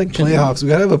 Right, it's like playoffs. We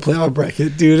gotta have a playoff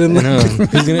bracket, dude. And I know.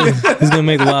 Who's gonna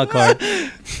make the wild card?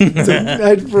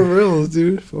 for real,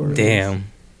 dude. For real. Damn.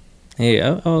 Hey,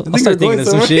 I'll think start we're thinking going of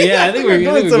some somewhere. shit. Yeah, I think we're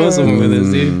going somewhere with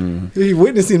this, dude. You're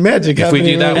witnessing magic. If we do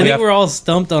happening that, right I we think have- we're all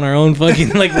stumped on our own fucking,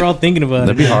 like we're all thinking about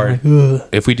That'd it. be hard. now.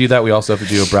 If we do that, we also have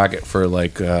to do a bracket for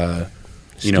like, do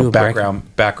a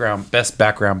background, best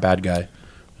background bad guy.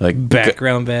 Like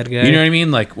Background bad guy. You know what I mean?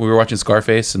 Like we were watching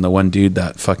Scarface, and the one dude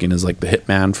that fucking is like the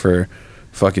hitman for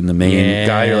fucking the main Yeah.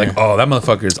 guy. You're like, oh, that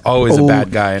motherfucker is always a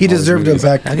bad guy. in He all his deserved a movies.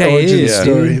 back That guy origin is,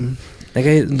 story. dude. That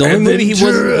guy, the only movie he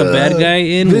wasn't a bad guy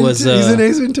in was he's in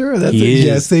Ace Ventura. That's he it. is.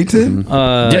 Yes, Satan.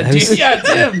 Yeah, have, you, dude, yeah,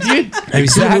 damn, dude. have you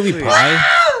seen the movie Pie?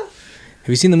 Have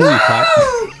you seen the movie Pie?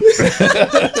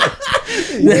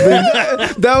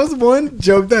 That was one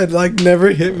joke that like never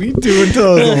hit me too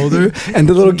until I was older, and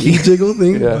the little key jiggle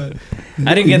thing. Yeah. But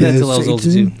I didn't get that Yes, till I was older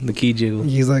too. Satan. The key jiggle.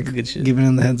 He's like Good shit. giving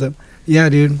him the heads up. Yeah,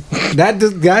 dude. That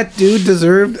dude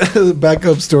deserved a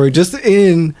backup story just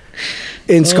in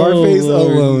Scarface Lord.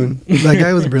 alone. That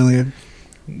guy was brilliant.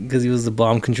 Because he was the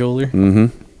bomb controller. Mm-hmm.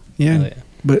 Yeah. Oh, yeah.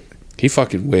 But He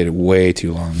fucking waited way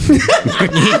too long.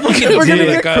 we're gonna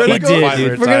get critical.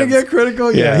 dude. We're gonna get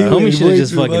critical. Yeah. Yeah, he Homie waited should have way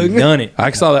just too fucking long. done it.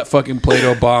 I saw that fucking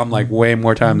Play-Doh bomb like way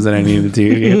more times than I needed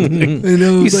to. I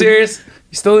know. You serious?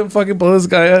 You still didn't fucking blow this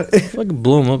guy up? Fucking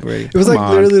blow him up already. It was Come like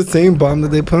on. literally the same bomb that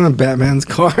they put on Batman's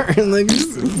car, and like,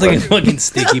 It's like a fucking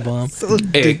sticky bomb. so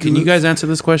Hey, can you guys answer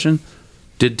this question?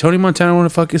 Did Tony Montana want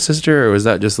to fuck his sister, or was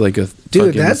that just like a dude?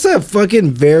 fucking, That's a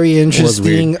fucking very It was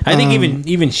interesting. weird. I think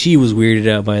even she was weirded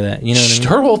out by that. You know what I mean?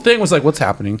 her whole thing was like, "What's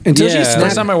happening?" until Yeah. she First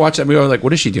snapped. time I watched that movie, I was like,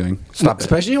 "What is she doing? Stop it!"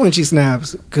 Especially when she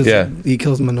snaps, because Yeah. he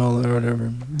kills Manola or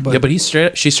whatever. But, Yeah, but she's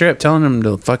straight up telling him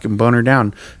to fucking bone her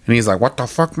down, and he's like, "What the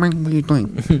fuck, man? What are you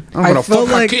doing? I'm I gonna felt fuck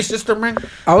my like- kid sister, man."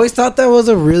 I always thought that was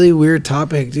a really weird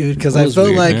topic, dude, because It I was felt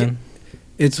weird, like man.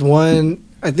 it's one.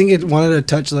 I think it wanted to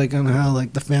touch like on how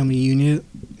like the family unit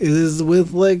is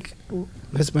with like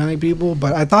Hispanic people,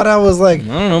 but I thought I was like, I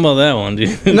don't know about that one, dude.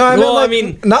 no, I mean, well, like, I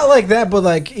mean, not like that, but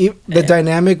like the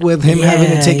dynamic with him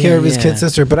having to take care of his yeah. kid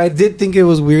sister. But I did think it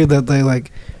was weird that they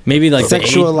like maybe like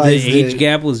sexualized the age it.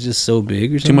 gap was just so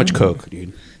big or something. Too much coke,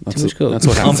 dude. Too much coke. That's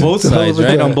what On happens. both It's a hell sides, of a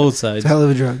right? drug. On both it's sides. a hell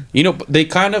of a drug. You know, they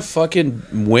kind of fucking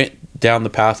went down the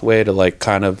pathway to like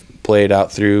kind of play it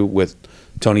out through with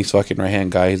Tony's fucking right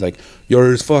hand guy. He's like,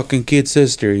 "You're his fucking kid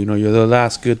sister. You know, you're the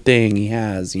last good thing he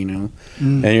has. You know,"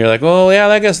 and you're like, "Oh yeah,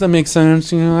 I guess that makes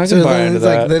sense. You know, I can So buy then into it's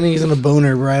that." like then he's in a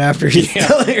boner right after he's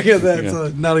telling her that. Yeah.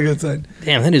 So not a good sign.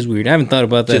 Damn, that is weird. I haven't thought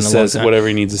about that Just in a long says time. whatever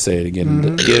he needs to say to get in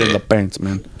the pants,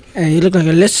 man. Hey, you look like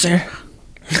a lister.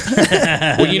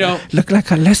 Well, you know, Look like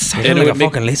a lister. and like a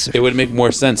fucking lizard. it would make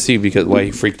more sense too because why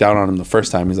he freaked out on him the first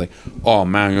time. He's like, "Oh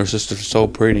man, your sister's so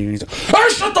pretty," and he's like, "Hey,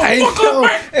 shut the I fuck up, know.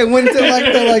 man!" It went to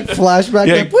like the flashback.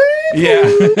 Yeah, Like, woo, yeah.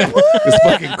 woo, woo. It's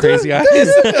fucking crazy eyes.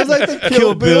 It was like the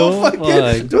Kill Bill. Bill,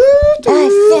 Fucking, fuck.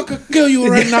 Oh fuck! I'll kill you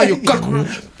right now, you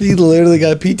cockroach. He literally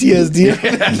got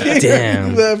PTSD.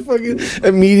 Damn. That fucking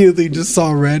immediately just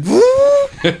saw red.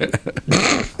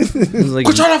 It was like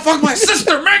Quit trying to fuck my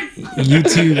sister, man.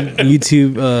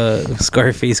 YouTube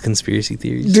Scarface conspiracy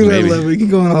theories. Dude, Maybe. I love it. You can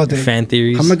go on all day. Fan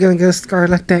theories. How am I gonna get a scar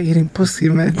like that eating pussy,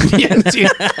 man? Yeah, dude.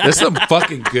 There's some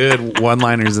fucking good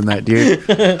one-liners in that, dude.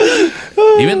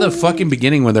 Even the fucking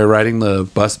beginning when they're riding the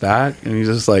bus back, and he's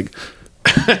just like,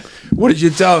 "What did you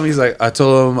tell him?" He's like, "I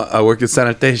told him I work at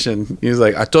sanitation." He's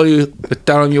like, "I told you to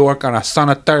tell him you work on a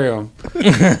sanitarium."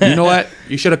 You know what?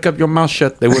 You should have kept your mouth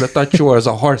shut. They would have thought you were as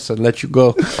a horse and let you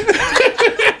go.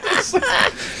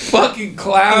 Fucking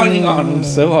clowning on him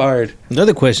so hard.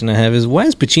 Another question I have is why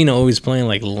is Pacino always playing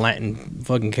like Latin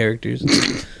fucking characters?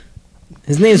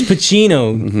 His name's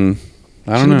Pacino. Mm-hmm.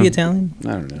 I don't Shouldn't know. he be Italian?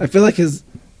 I don't know. I feel like his.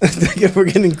 If we're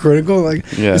getting critical, like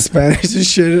Yeah. his Spanish is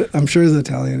shit. I'm sure his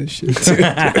Italian is shit too.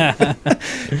 I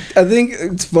think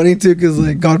it's funny too because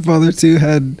like Godfather 2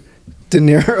 had De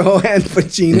Niro and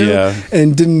Pacino, Yeah.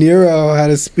 and De Niro had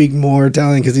to speak more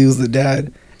Italian because he was the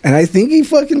dad. And I think he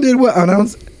fucking did well.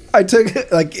 I took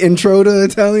like intro to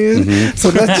Italian, so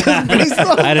that's just based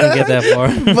on I didn't get that far.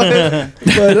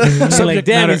 But So like,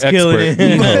 damn, he's matter killing expert.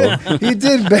 it. but he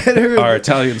did better. Our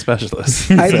Italian specialist.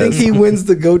 I think he wins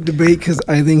the GOAT debate because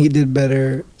I think he did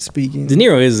better speaking. De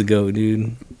Niro is the goat,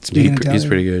 dude. Speaking Italian. He's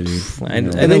pretty good, dude. I And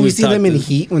know then you we've see them talked in to-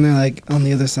 Heat when they're like on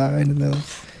the other side, and they're like,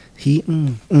 Heat.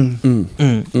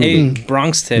 Hey,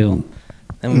 Bronx Tale.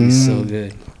 That would be so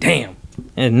good. Damn.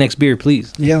 And next beer,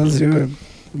 please. Yeah, let's do it.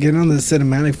 Get on the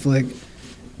cinematic flick,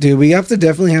 dude. We have to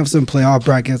definitely have some playoff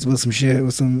brackets with some shit,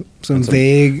 with some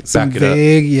vague, back it up.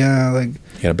 yeah, like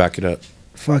You gotta back it up.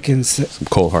 fucking Some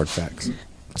cold hard facts.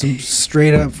 some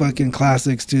straight up fucking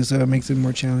classics too. So it makes it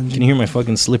more challenging. Can you hear my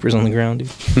fucking slippers on the ground,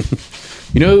 dude?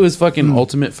 You know who was fucking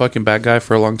ultimate fucking bad guy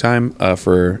for a long time?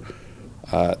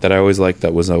 That I always liked,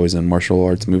 that was always in martial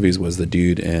arts movies, was the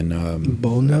dude in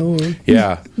Bono?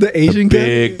 yeah, The Asian guy?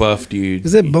 big buff dude.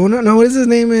 Is it Bono? No, what is his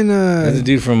name in That's the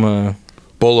dude from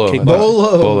Bolo? Kickboxing.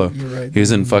 Bolo. You're right. He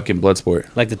was in fucking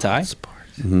Bloodsport, like the tie?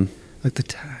 like the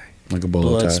tie. like a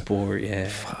bolo tie. Bloodsport, yeah.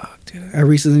 Dude, I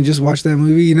recently just watched that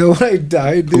movie. You know what? I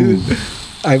died, dude.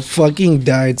 I fucking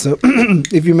died. So,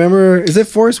 if you remember, is it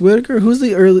Forrest Whitaker? Who's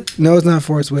the early? No, it's not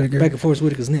Forrest Whitaker. Back and forth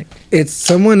Whitaker's neck. It's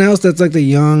someone else that's like the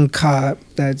young cop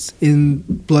that's in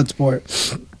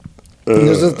Bloodsport. And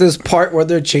there's this part where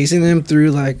they're chasing him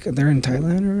through, like, they're in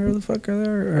Thailand or wherever the fuck are they,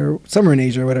 or somewhere in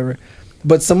Asia or whatever.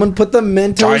 But someone put the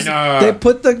Mentos. China. They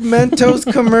put the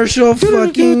Mentos commercial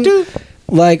fucking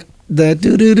like The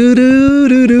do do do do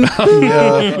do do.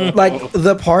 Like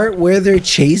the part where they're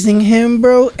chasing him,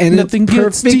 bro, and Nothing it's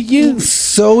gets perfect, to you.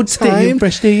 so Staying timed.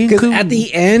 fresh, staying Because cool. at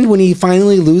the end, when he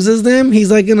finally loses them, he's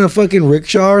like in a fucking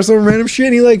rickshaw or some random shit.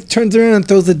 And he like turns around and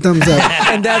throws a thumbs up,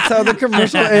 and that's how the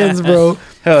commercial ends, bro.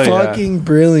 Hell yeah. Fucking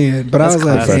brilliant. But That's I was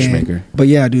like, Fresh man. maker. But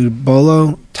yeah, dude,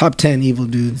 Bolo, top 10 evil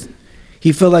dudes.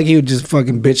 He felt like he would just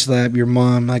fucking bitch slap your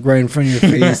mom, like right in front of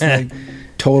your face, like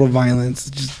total violence.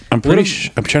 Just I'm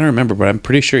pretty. I'm trying to remember, but I'm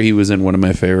pretty sure he was in one of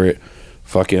my favorite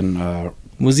fucking.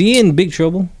 Was he in Big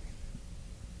Trouble?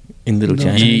 In Little No.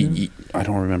 China? I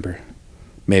don't remember.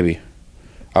 Maybe.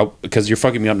 Because you're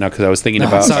fucking me up now. Because I was thinking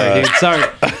about. Sorry, dude. Sorry.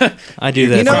 I do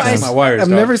that. you know, sometimes. my wires, I've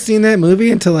dog. never seen that movie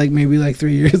until like maybe like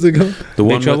 3 years ago. The Big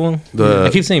one Trouble? with the. I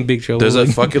keep saying Big Trouble. There's a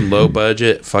fucking low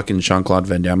budget fucking Jean-Claude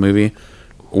Van Damme movie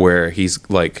where he's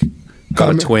like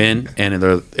got a twin and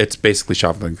it's basically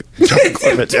Jean-Claude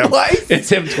Van Damme. Twice? It's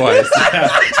him twice. Yeah.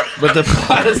 But the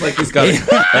plot is like he's got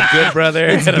a good brother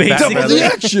and a bad basically- brother. The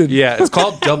action. Yeah, it's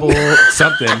called Double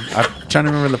something. I'm trying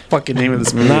to remember the fucking name of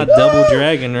this movie. Not Double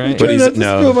Dragon, right? But he's Not to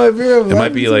no. spill my beer, It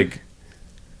might be like.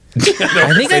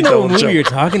 I think I know what movie you're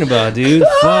talking about, dude.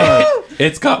 Fuck.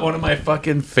 It's got one of my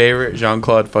fucking favorite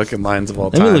Jean-Claude fucking lines of all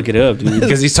Let time. me look it up, dude.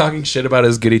 Because he's talking shit about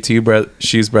his goody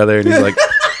shoes brother, and he's like,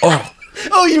 "Oh,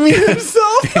 Oh, you mean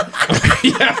himself?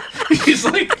 yeah." He's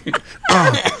like,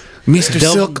 "Oh, Mr.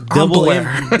 Silk underwear,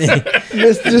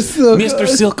 Mr. Silk. Mr.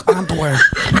 Silk underwear."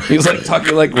 He's like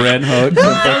talking like Ren Hook.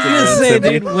 I was gonna say,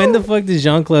 dude, when the fuck did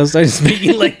Jean-Claude start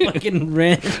speaking like fucking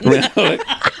Ren? Ren Hook.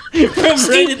 From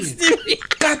Ren and Stimpy?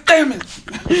 God damn it!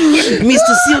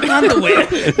 Mr. Silk Underwear. I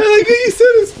like how you said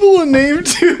his full name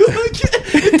too. Like,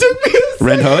 it took me a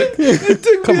Ren second. Hook. It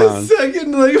took Come me on. a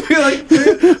second to like be like,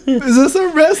 is this a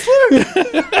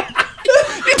wrestler?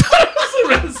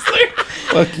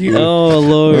 Fuck you. Oh,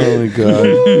 Lord. Oh my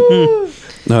god.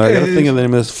 No, I gotta think of the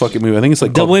name of this fucking movie. I think it's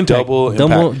like Double called Impact.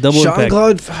 Double Double Impact.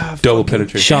 Impact. Double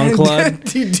penetration. Jean-Claude.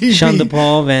 Sean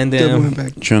DePaul, Van Double Damme.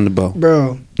 Impact. Sean the Bow.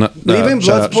 Bro, No, even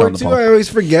shout out Sean Bloodsport too. DePaul. I always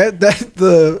forget that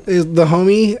the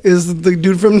homie is the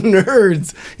dude from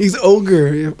Nerds. He's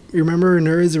Ogre. You remember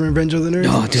Nerds and Revenge of the Nerds?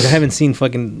 Oh, dude, I haven't seen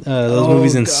fucking those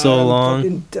movies in so I'm long.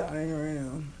 fucking dying right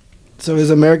now. So his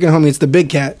American homie, it's the big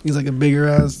cat. He's like a bigger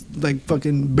ass, like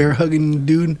fucking bear hugging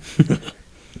dude.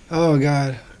 Oh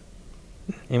god,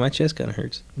 Hey, my chest kind of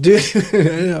hurts. dude, I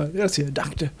know. You gotta see a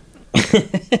doctor.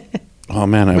 Oh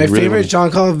man, I My really favorite wanna-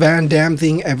 Jean-Claude Van Damme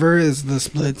thing ever is the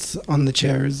splits on the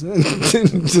chairs.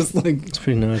 Just like It's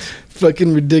pretty nice.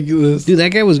 fucking ridiculous. Dude, that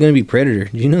guy was gonna be Predator.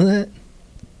 Did you know that?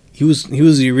 He was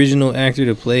the original actor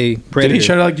to play Predator. Did he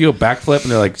try to like do a backflip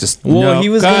and they're like just Well, no, he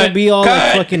was cut, gonna be all like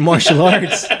cut. fucking martial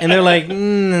arts, and they're like, nah,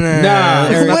 Nah,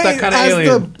 or- not that kind of as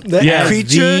alien. The Yeah,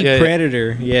 creature. the Yeah.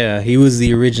 Predator. Yeah, he was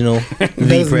the original the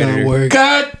Does Predator. not work.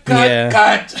 Cut, Yeah.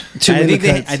 cut. Too many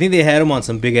cuts. I think they had him on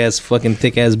some big ass fucking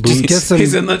thick ass boots. get some-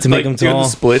 He's in the to make him doing the tall.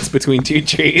 splits between two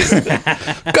trees. God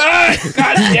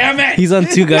damn it! He's on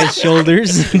two guys'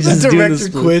 shoulders. The just doing the director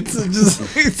split. quits. And just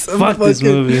it's some Fuck this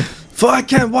fucking- movie. Fuck, I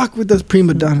can't walk with this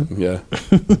prima donna. Yeah,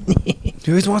 He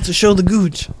always wants to show the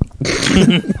gooch.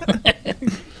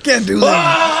 Can't do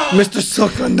that. Mr.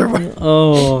 Silk Underwear.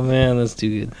 Oh man, that's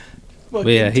too good. Fucking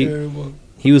yeah, he- terrible.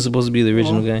 He was supposed to be the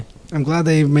original guy. I'm glad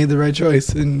they made the right choice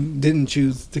and didn't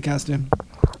choose to cast him.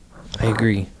 I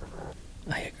agree.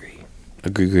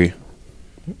 agree.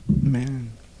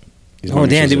 Man. He's Oh one of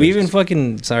damn! your Did we sisters. even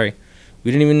fucking? Sorry,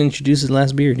 we didn't even introduce his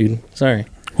last beer, dude. Sorry.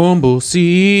 Humble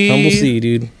Sea? Humble Sea,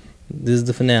 dude. This is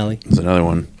the finale. There's another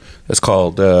one. It's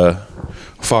called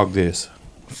Fog This.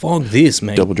 Fog this,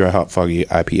 man. Double Dry Hop Foggy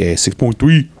IPA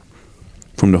 6.3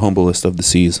 from the humblest of the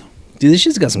seas. Dude, this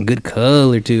shit's got some good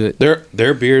color to it.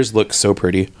 Their beers look so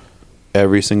pretty.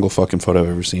 Every single fucking photo I've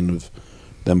ever seen of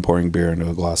them pouring beer into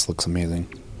a glass looks amazing.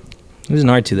 There's an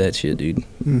art to that shit, dude.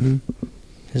 Mm-hmm.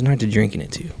 There's an art to drinking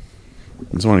it too.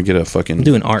 I just want to get a fucking. I'm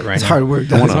doing art right It's now. hard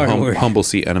work. I want It's hard a work. Humble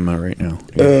Sea enema right now.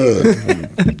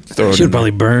 Throw it Should in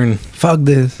probably burn. Fuck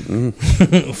this.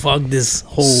 Fog this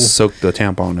whole. there. Soak the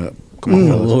tampon up. Come on, Oh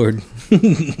fellas. Lord.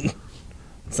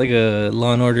 It's like a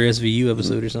Law and Order SVU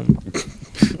episode or something.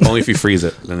 Only if you freeze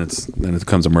it, then it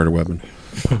becomes a murder weapon.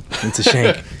 It's a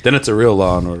shank. Then it's a real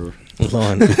Law and Order.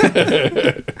 Law and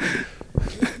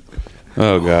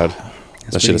Oh god,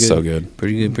 that shit pretty is so good.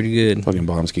 Pretty good, pretty good. Fucking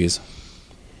bomb skis.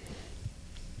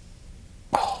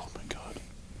 Oh my god.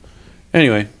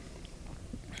 Anyway,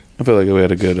 I feel like we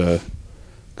had a good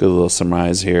little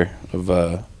surmise here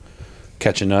of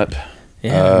catching up.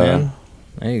 Yeah, man.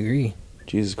 I agree.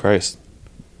 Jesus Christ.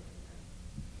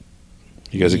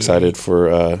 You guys excited for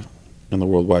in the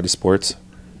worldwide of sports?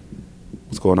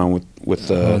 What's going on with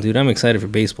Oh, dude, I'm excited for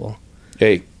baseball.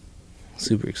 hey,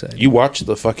 Super excited. You watched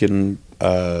the fucking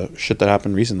shit that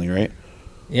happened recently, right?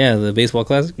 Yeah, the baseball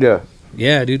classic. Yeah.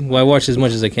 Yeah, dude. Well, I watched as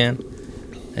much as I can.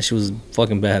 That shit was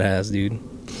fucking badass, dude.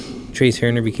 Trace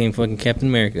Turner became fucking Captain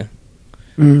America.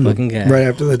 Fucking guy. Right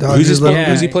after the Dodgers.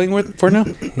 Who's he playing with for now?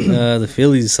 The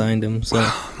Phillies signed him, so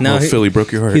now Philly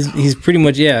broke your heart. he's pretty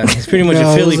much he's pretty much No,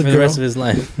 a it Philly was for a the girl. rest of his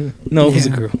life. No, it was a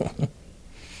Yeah. girl.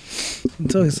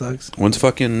 It always sucks. When's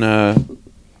fucking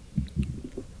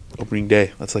opening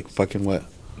day? That's like fucking what?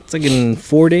 It's like in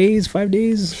 5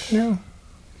 days now.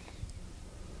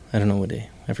 I don't know what day.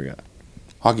 I forgot.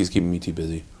 Hockey's keeping me too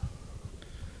busy.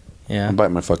 Yeah, I'm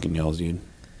biting my fucking nails, dude.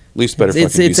 Leafs better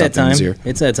it's fucking do that something time. this year.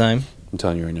 It's that time. I'm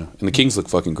telling you right now. And the Kings look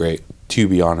fucking great, to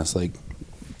be honest. Like, the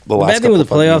The last bad thing with the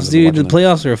couple fucking games playoffs, I've been dude, the watching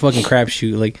them. playoffs are a fucking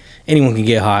crapshoot. Like, anyone can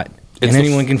get hot. It's And the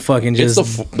anyone can fucking just...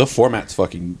 It's the format's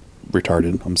fucking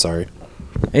retarded. I'm sorry.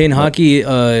 Hey, in hockey,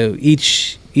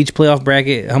 each playoff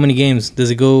bracket, how many games? Does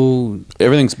it go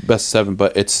Everything's best 7,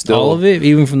 but it's still... all of it,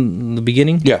 even from the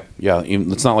beginning? Yeah.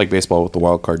 Even, it's not like baseball with the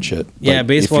wild card shit. Yeah, Like,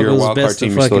 baseball if you're a goes wild best card of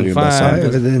team, you're still fucking doing best 5. 7.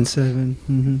 5 and then 7.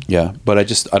 Mm-hmm. Yeah, but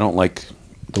I don't like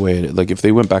the way it... Like, if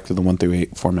they went back to the 1 through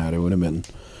 8 format, it would have been...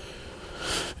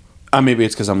 maybe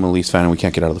it's because I'm a Leafs fan and we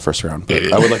can't get out of the first round.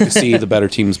 But I would like to see the better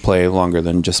teams play longer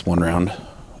than just one round.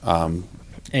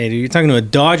 Hey, dude, you're talking to a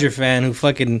Dodger fan who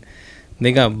fucking...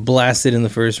 They got blasted in the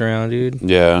first round, dude.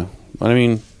 Yeah. I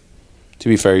mean, to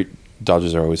be fair,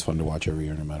 Dodgers are always fun to watch every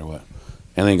year no matter what.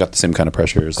 And they got the same kind of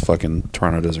pressure as fucking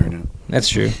Toronto does right now. That's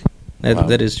true.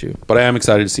 That is true. But I am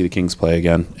excited to see the Kings play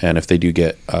again. And if they do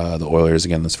get the Oilers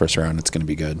again this first round, it's going to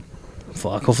be good.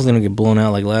 Fuck, hopefully they don't get blown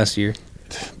out like last year.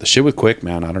 The shit with Quick,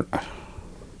 man, I don't...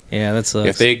 Yeah, that sucks.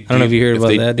 If they I don't know if you heard about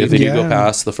that, If dude. they do go Yeah.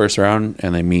 past the first round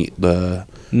and they meet the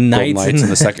Golden Knights Knights in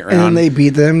the second And then round, they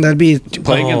beat them. That'd be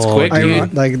play against Oh, Quick,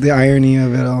 dude. like the irony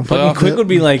of it all. Playoff- Quick would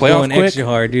be like Playoff going Quick. extra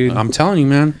hard, dude. I'm telling you,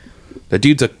 man. The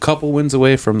dude's a couple wins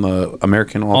away from the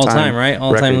American all-time All-time, right?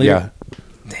 All-time record. leader.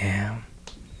 Yeah. Damn.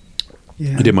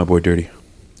 Yeah. I did my boy dirty.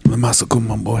 My my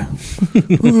boy.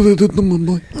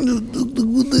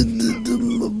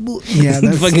 Yeah,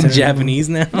 that's fucking terrible. Japanese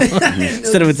now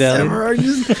instead of Italian.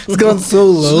 It's gone so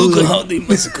low. Look like- how they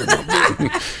must go.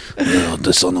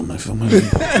 The son of my family.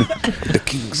 The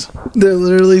Kings. they're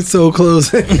literally so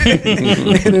close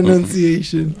in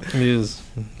enunciation. It is.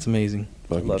 It's amazing.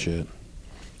 Fucking Love shit.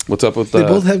 What's up with They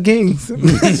both have gangs.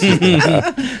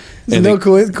 There's no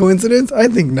coincidence? I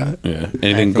think not. Yeah.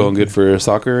 Anything going good for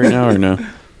soccer right now or no?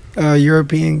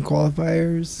 European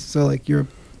qualifiers. So, like,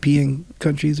 European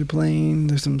countries are playing.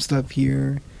 There's some stuff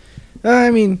here.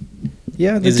 I mean,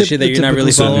 yeah. Is it shit that you're not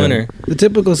really typical following, stuff. or The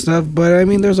typical stuff, but I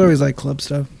mean, there's always, like, club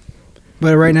stuff.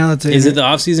 But right now, it's... is it the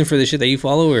off season for the shit that you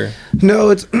follow, or No,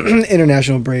 it's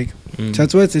international break. Mm. So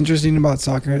that's what's interesting about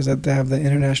soccer is that they have the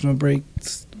international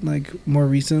breaks like more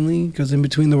recently because in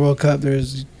between the World Cup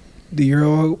there's the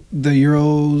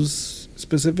Euros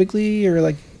specifically or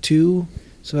like 2.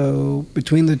 So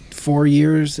between the 4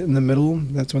 years in the middle,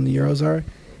 that's when the Euros are.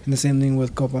 And the same thing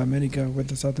with Copa America with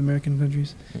the South American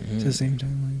countries. It's the same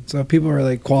timeline. So people are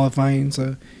like qualifying.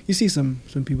 So you see some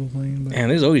people playing. But man,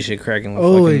 there's always shit cracking with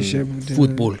Always fucking shit, dude.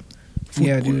 football.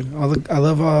 yeah, dude. I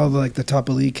love how like the top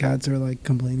elite cats are like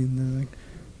complaining. They're like,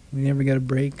 we never get a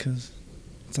break because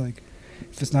it's like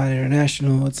if it's not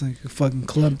international, it's like a fucking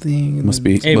club thing. And Must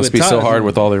then- be Hey, must but be so top- hard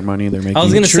with all their money they're making. I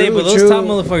was gonna say, but those top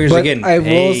motherfuckers are But getting. I will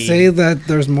paid. say that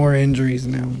there's more injuries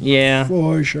now. Yeah,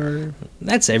 For sure.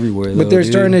 that's everywhere. But though, they're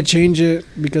dude. starting to change it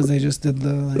because they just did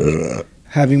the like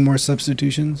having more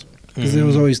substitutions. Because it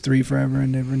was always 3 forever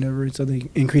and never. So they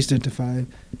increased it to 5.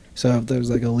 So if there's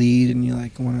like a lead and you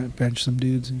like want to bench some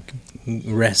dudes, you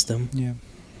can, rest them. yeah.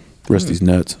 Rusty's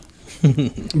nuts.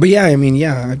 But yeah, I mean,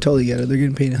 yeah, I totally get it. They're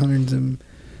getting paid hundreds and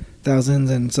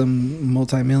thousands and some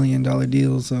multi-million-dollar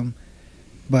deals.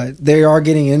 But they are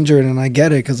getting injured, and I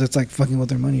get it because it's like fucking with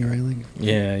their money, right? Like,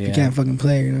 Yeah, if yeah. you can't fucking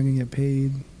play, you're not gonna get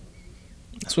paid.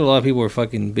 That's what a lot of people were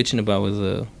fucking bitching about with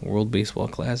the World Baseball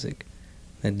Classic.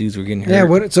 That dudes were getting hurt. Yeah.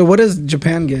 What does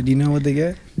Japan get? Do you know what they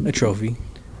get? A trophy.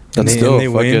 That's And still they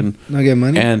win. fucking They get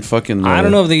money. and fucking. I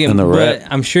don't know if they get, and the but rep.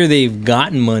 I'm sure they've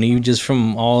gotten money just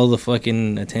from all the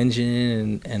fucking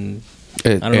attention and I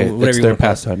don't know, whatever it's you their wanna call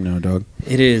it. pastime now, dog.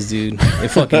 it is, dude. It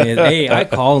fucking is. Hey, I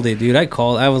called it, dude.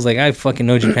 I was like, I fucking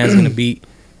know Japan's gonna beat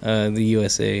the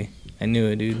USA. I knew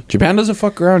it, dude. Japan doesn't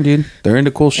fuck around, dude. They're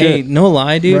into cool Hey, shit. no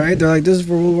lie, dude. Right? They're like, this is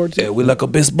for World War II. Yeah, we like a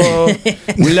baseball.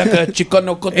 We like a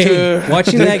Chicano Hey, culture.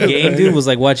 watching that game, dude, was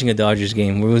like watching a Dodgers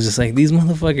game where it was just like these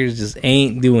motherfuckers just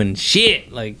ain't doing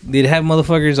shit. Like they'd have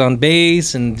motherfuckers on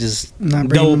base and just Not bringing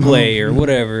double them play home. or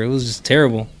whatever. It was just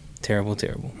terrible, terrible,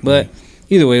 terrible. But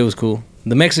either way, it was cool.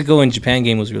 The Mexico and Japan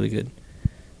game was really good.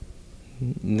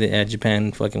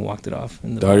 Japan fucking walked it off.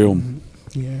 In the Damn.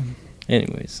 Yeah.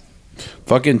 Anyways.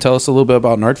 Fucking tell us a little bit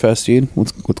about Nerdfest, dude.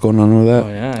 What's going on with that? Oh,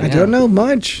 yeah. I don't know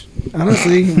much,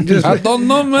 honestly. Just I don't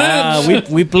know,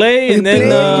 man. We play and then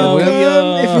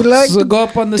if you like so to go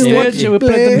up on the do what stage you and we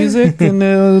play the play. music and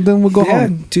then we'll go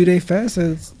home. 2-day fest.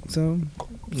 So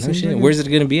no shit. Where's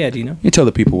it gonna be at? Do you know? You tell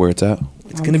the people where it's at.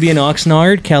 It's gonna be in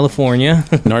Oxnard, California.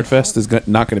 Nerdfest is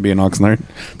not going to be in Oxnard.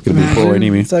 It's going to be Port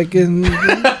Enemy. It's like in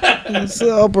it's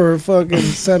the upper fucking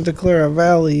Santa Clara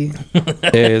Valley.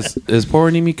 Is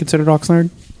Port Enemy considered Oxnard?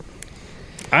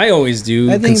 I always do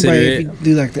I think consider if it. you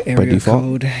do like the area default?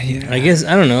 code. Yeah. I guess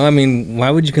I don't know. I mean,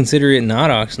 why would you consider it not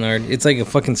Oxnard? It's like a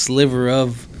fucking sliver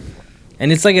of,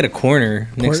 and it's like at a corner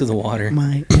next to the water.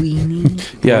 My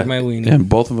weenie Yeah, my weenie. and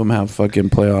both of them have fucking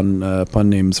play on pun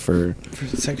names for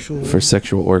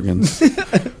sexual organs.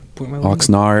 Port my weenie.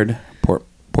 Oxnard,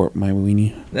 Port my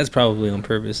weenie. That's probably on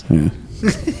purpose. Yeah.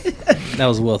 That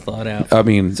was well thought out. I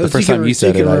mean, So the first you time can- you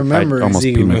said you it, can I remember. almost So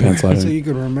you peed my can pants so laughing. you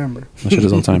can remember. That shit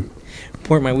is all the time.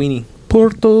 Port my weenie.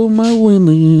 Porto my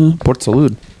weenie. Port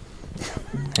Salud.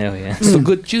 Hell yeah. It's the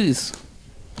good cheese.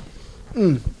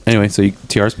 Anyway, so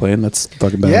TR's playing. That's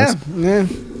fucking badass. Yeah.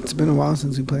 It's been a while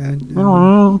since we played.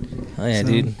 Oh yeah, So-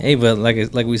 dude. Hey, but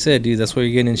like we said, dude, that's where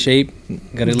you're getting in shape.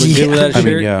 Got to look good without a I shirt.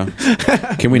 mean,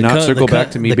 yeah. Can we not circle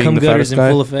back to me being cum the fattest gutters guy?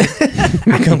 in full effect.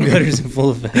 The cum gutters in full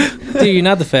effect. Dude, you're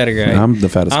not the fatter guy. I'm the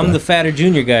fattest guy. I'm the fatter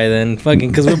junior guy then. Fucking,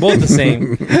 because we're both the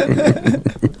same.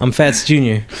 I'm Fats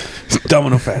Junior.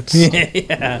 Domino Fats.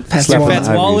 Yeah. Fats Slap on Fats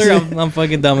the Waller, Ivies. I'm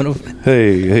fucking Domino.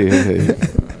 Hey.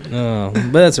 Oh,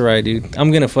 but that's alright, dude.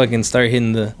 I'm gonna fucking start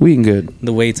hitting the We eating good.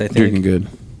 weights. I think Drinking good.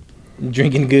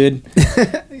 Drinking good.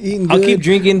 Eating I'll good, keep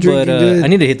drinking, but good. I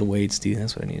need to hit the weights, dude.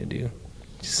 That's what I need to do.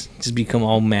 Just become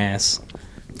all mass.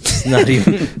 It's not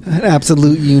even. An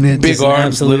absolute unit. Big Just an arms,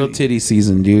 absolute- little titty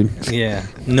season, dude. Yeah.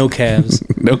 No calves.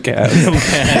 No calves. No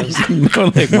calves. No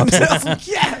leg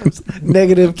muscles.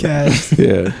 Negative calves.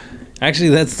 Yeah. Actually,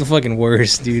 that's the fucking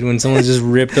worst, dude. When someone's just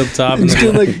ripped up top and Just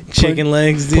they're gonna, like chicken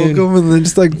legs, Poke dude. them and then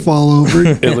just like fall over.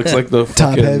 It looks like the Top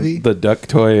fucking heavy. the duck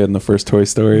toy in the first Toy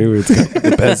Story where it's got the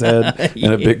Pez head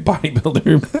and a big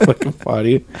bodybuilder fucking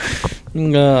body.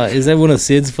 Is that one of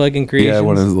Sid's fucking creations? Yeah,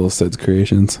 one of his little Sid's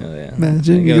creations. Oh, yeah.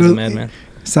 Imagine That you was a go- madman.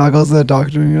 Sal goes to the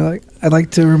doctor and you're like, I'd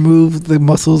like to remove the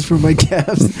muscles from my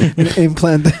calves and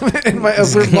implant them in my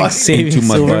upper body. Saving Into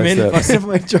my Silverman. bicep. In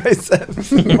my triceps,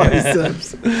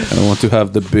 biceps. I don't want to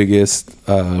have the biggest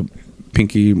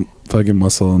pinky fucking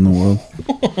muscle in the world.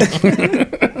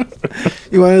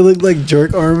 You want to look like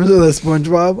jerk arms with a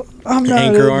SpongeBob? I'm not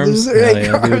Anchor a arms. loser. Oh,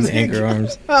 yeah, dude, anchor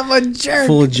arms. I'm a jerk.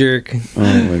 Full jerk.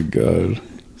 Oh my god.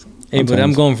 Hey, but Sometimes.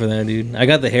 I'm going for that, dude. I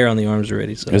got the hair on the arms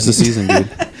already. So It's the season, dude.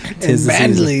 Tis the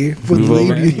season. Badly with Move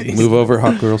over, ladies. move over,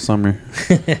 hot girl summer.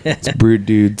 It's brewed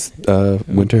dudes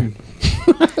winter.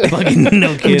 Fucking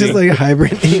no I'm kidding. just like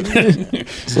hibernating,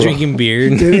 Just drinking beer.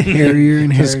 getting hairier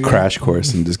and hairier. Just crash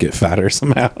course and just get fatter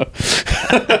somehow.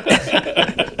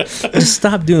 Just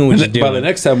stop doing what you're doing. By the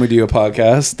next time we do a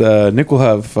podcast, Nick will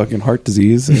have fucking heart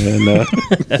disease and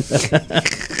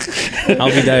I'll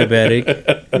be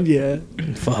diabetic. Yeah.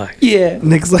 Fuck. yeah,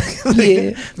 Nick's like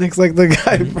Nick's like the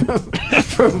guy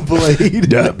from Blade.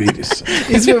 diabetes.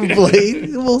 He's from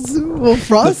Blade. We'll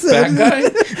process. That guy,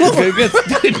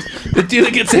 the dude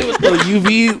that gets hit with the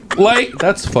UV light.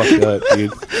 That's fucked up,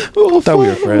 dude. We'll Thought we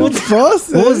were friends. We'll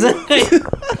process. What was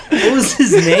that? What was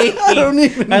his name? I don't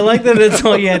even. I like that that's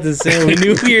all you had to say. We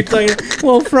knew we were talking.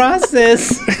 Well,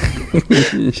 process.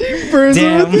 Burns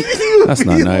Damn. with the That's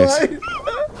not UV nice.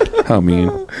 light. How mean.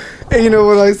 And you know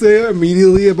what I say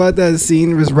immediately about that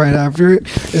scene was right after it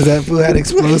is that fool had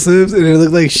explosives and it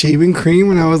looked like shaving cream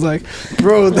and I was like,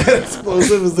 bro, that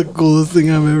explosive is the coolest thing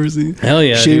I've ever seen. Hell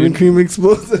yeah, Shaving dude. cream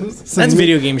explosives. That's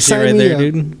video game shit right there,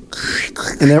 dude.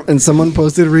 And someone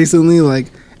posted recently like,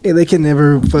 hey, they can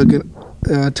never fucking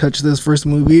touch this first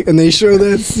movie, and they show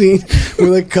that scene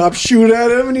where the cops shoot at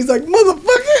him and he's like,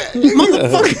 motherfucker.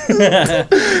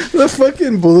 The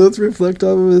fucking bullets reflect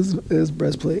off of his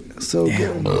breastplate. So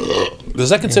good. Does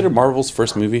that consider Marvel's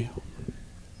first movie?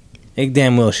 It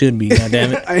damn well should be. God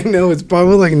damn it. I know it's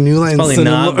probably like New Line Probably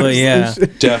Cinema not, or but some yeah.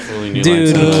 shit. Definitely New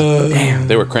Dude. Line Cinema. Damn.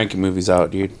 They were cranking movies out,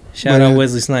 dude. Shout But, out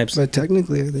Wesley Snipes. But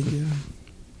technically, I think yeah.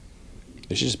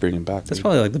 They should just bring him back. That's dude.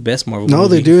 probably like the best Marvel No,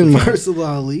 movie. they're doing Mahershala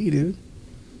Ali, dude.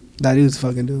 That dude's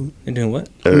fucking dope. They're doing what?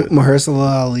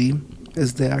 Mahershala Ali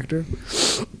is the actor.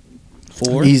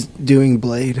 Four? He's doing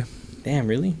Blade. Damn,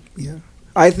 really? Yeah,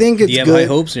 I think it's Do you have good. high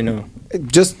hopes or no?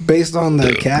 Just based on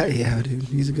the cat, yeah, dude,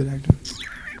 he's a good actor.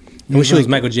 I wish it was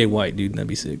Michael J. White, dude. That'd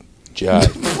be sick. Yeah.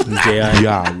 J.I.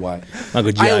 Yeah, what?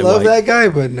 Michael J. I love White. that guy,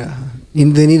 but nah,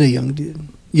 they need a young dude.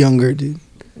 younger, dude.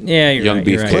 Yeah, you're Young right.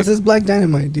 beef You're right. Plus, it's Black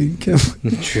Dynamite, dude. Can't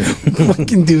True.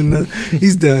 fucking do nothing.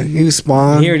 He's done. He was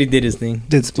Spawn. He already did his thing.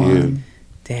 Did Spawn. Dude.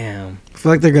 Damn. I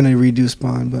feel like they're gonna redo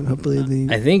Spawn, but hopefully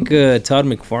they I think Todd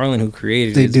McFarlane, who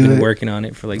created They it, has do been it. working on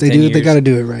it for like they 10 do. years. They got to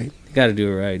do it right. They gotta do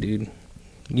it right, dude.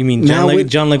 You mean Now John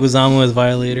with- Leguizamo as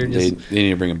Violator? They Just need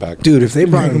to bring him back. Dude, if they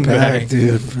brought him Bring him back, back.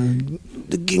 dude, from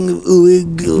the king of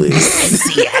ooey gooey.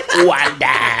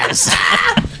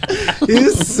 He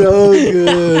was so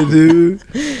good, dude.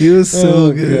 He was so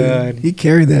Oh, good. God. He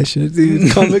carried that shit,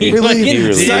 dude. Comic He relief, fucking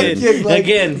did. sidekick, like,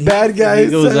 Again, bad guy.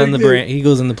 he goes on the sidekick. He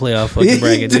goes in the playoff fucking He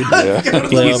bracket, dude. does go to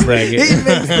Playoff the- bracket. He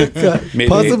makes the cut. Maybe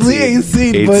Possibly 8 8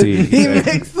 seed, seed. but 8 seed, he yeah.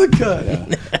 makes the cut.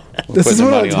 We'll This put is the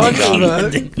what I'm money on talking John.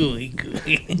 about. Gooey,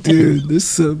 gooey. Dude,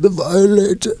 this the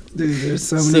Violator. Dude, there's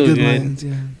so many So good good. lines.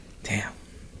 Yeah. Damn.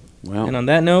 Well, And on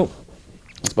that note,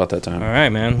 it's about that time. all right,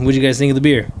 man. What'd you guys think of the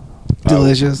beer?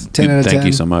 Delicious. 10 out of 10. Thank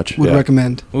you so much. Would Yeah.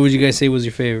 recommend. What would you guys say was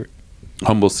your favorite?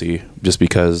 Humble Sea, just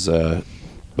because I've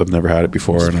never had it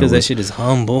before. Just and it because that was- shit is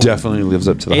humble. definitely lives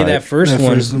up to the Hey, that hype. first That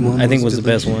one, first one I think was was the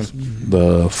best one. delicious.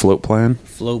 The float plan,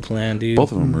 Float plan, dude.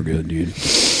 both of them were good, dude.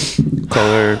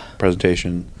 Color,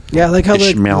 presentation. Yeah, I like how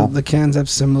Ishmael. the cans have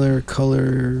similar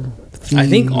color themes. I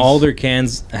think all their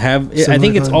cans have. I Similar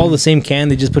think it's all color. the same can.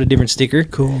 They just put a different sticker.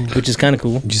 Cool. Which is kind of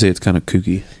cool. Did you say it's kind of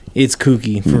kooky? It's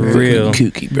kooky for real.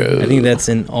 Kooky, bro. I think that's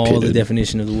in all the Pitted.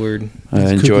 definition of the word. I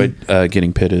It's enjoyed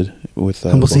getting pitted with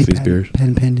Humble both Sea these beers.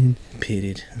 pen pendant.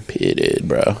 Pitted. Pitted,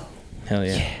 bro. Hell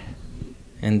yeah.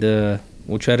 And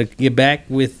we'll try to get back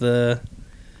with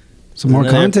Some more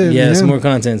another- content. Yeah, some more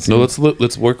content. No, soon.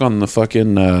 let's work on the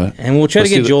fucking. And we'll try to let's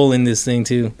get do the- Joel in this thing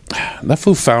too. That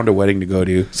fool found a wedding to go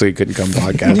to, so he couldn't come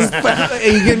podcast.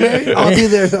 Hey, you getting married? I'll be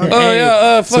there. Oh,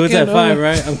 yeah, So it's at fucking, 5,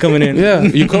 right? I'm coming in. Yeah,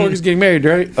 your coworker's getting married,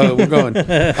 right? Oh, we're going.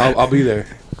 I'll be there.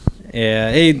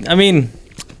 Yeah. Hey, I mean,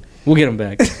 we'll get him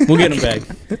back. We'll get him back.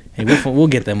 Hey, we'll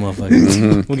get that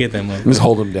motherfucker. We'll get that motherfucker. Just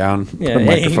hold him down. Yeah, Put a hey,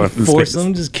 microphone in his force face.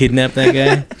 him. Just kidnap that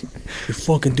guy. You're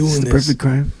fucking doing It's the this. perfect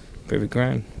crime. Perfect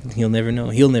crime. He'll never know.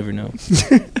 He'll never know.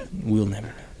 We'll never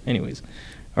know. Anyways.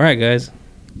 All right, guys.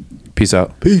 Peace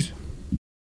out. Peace.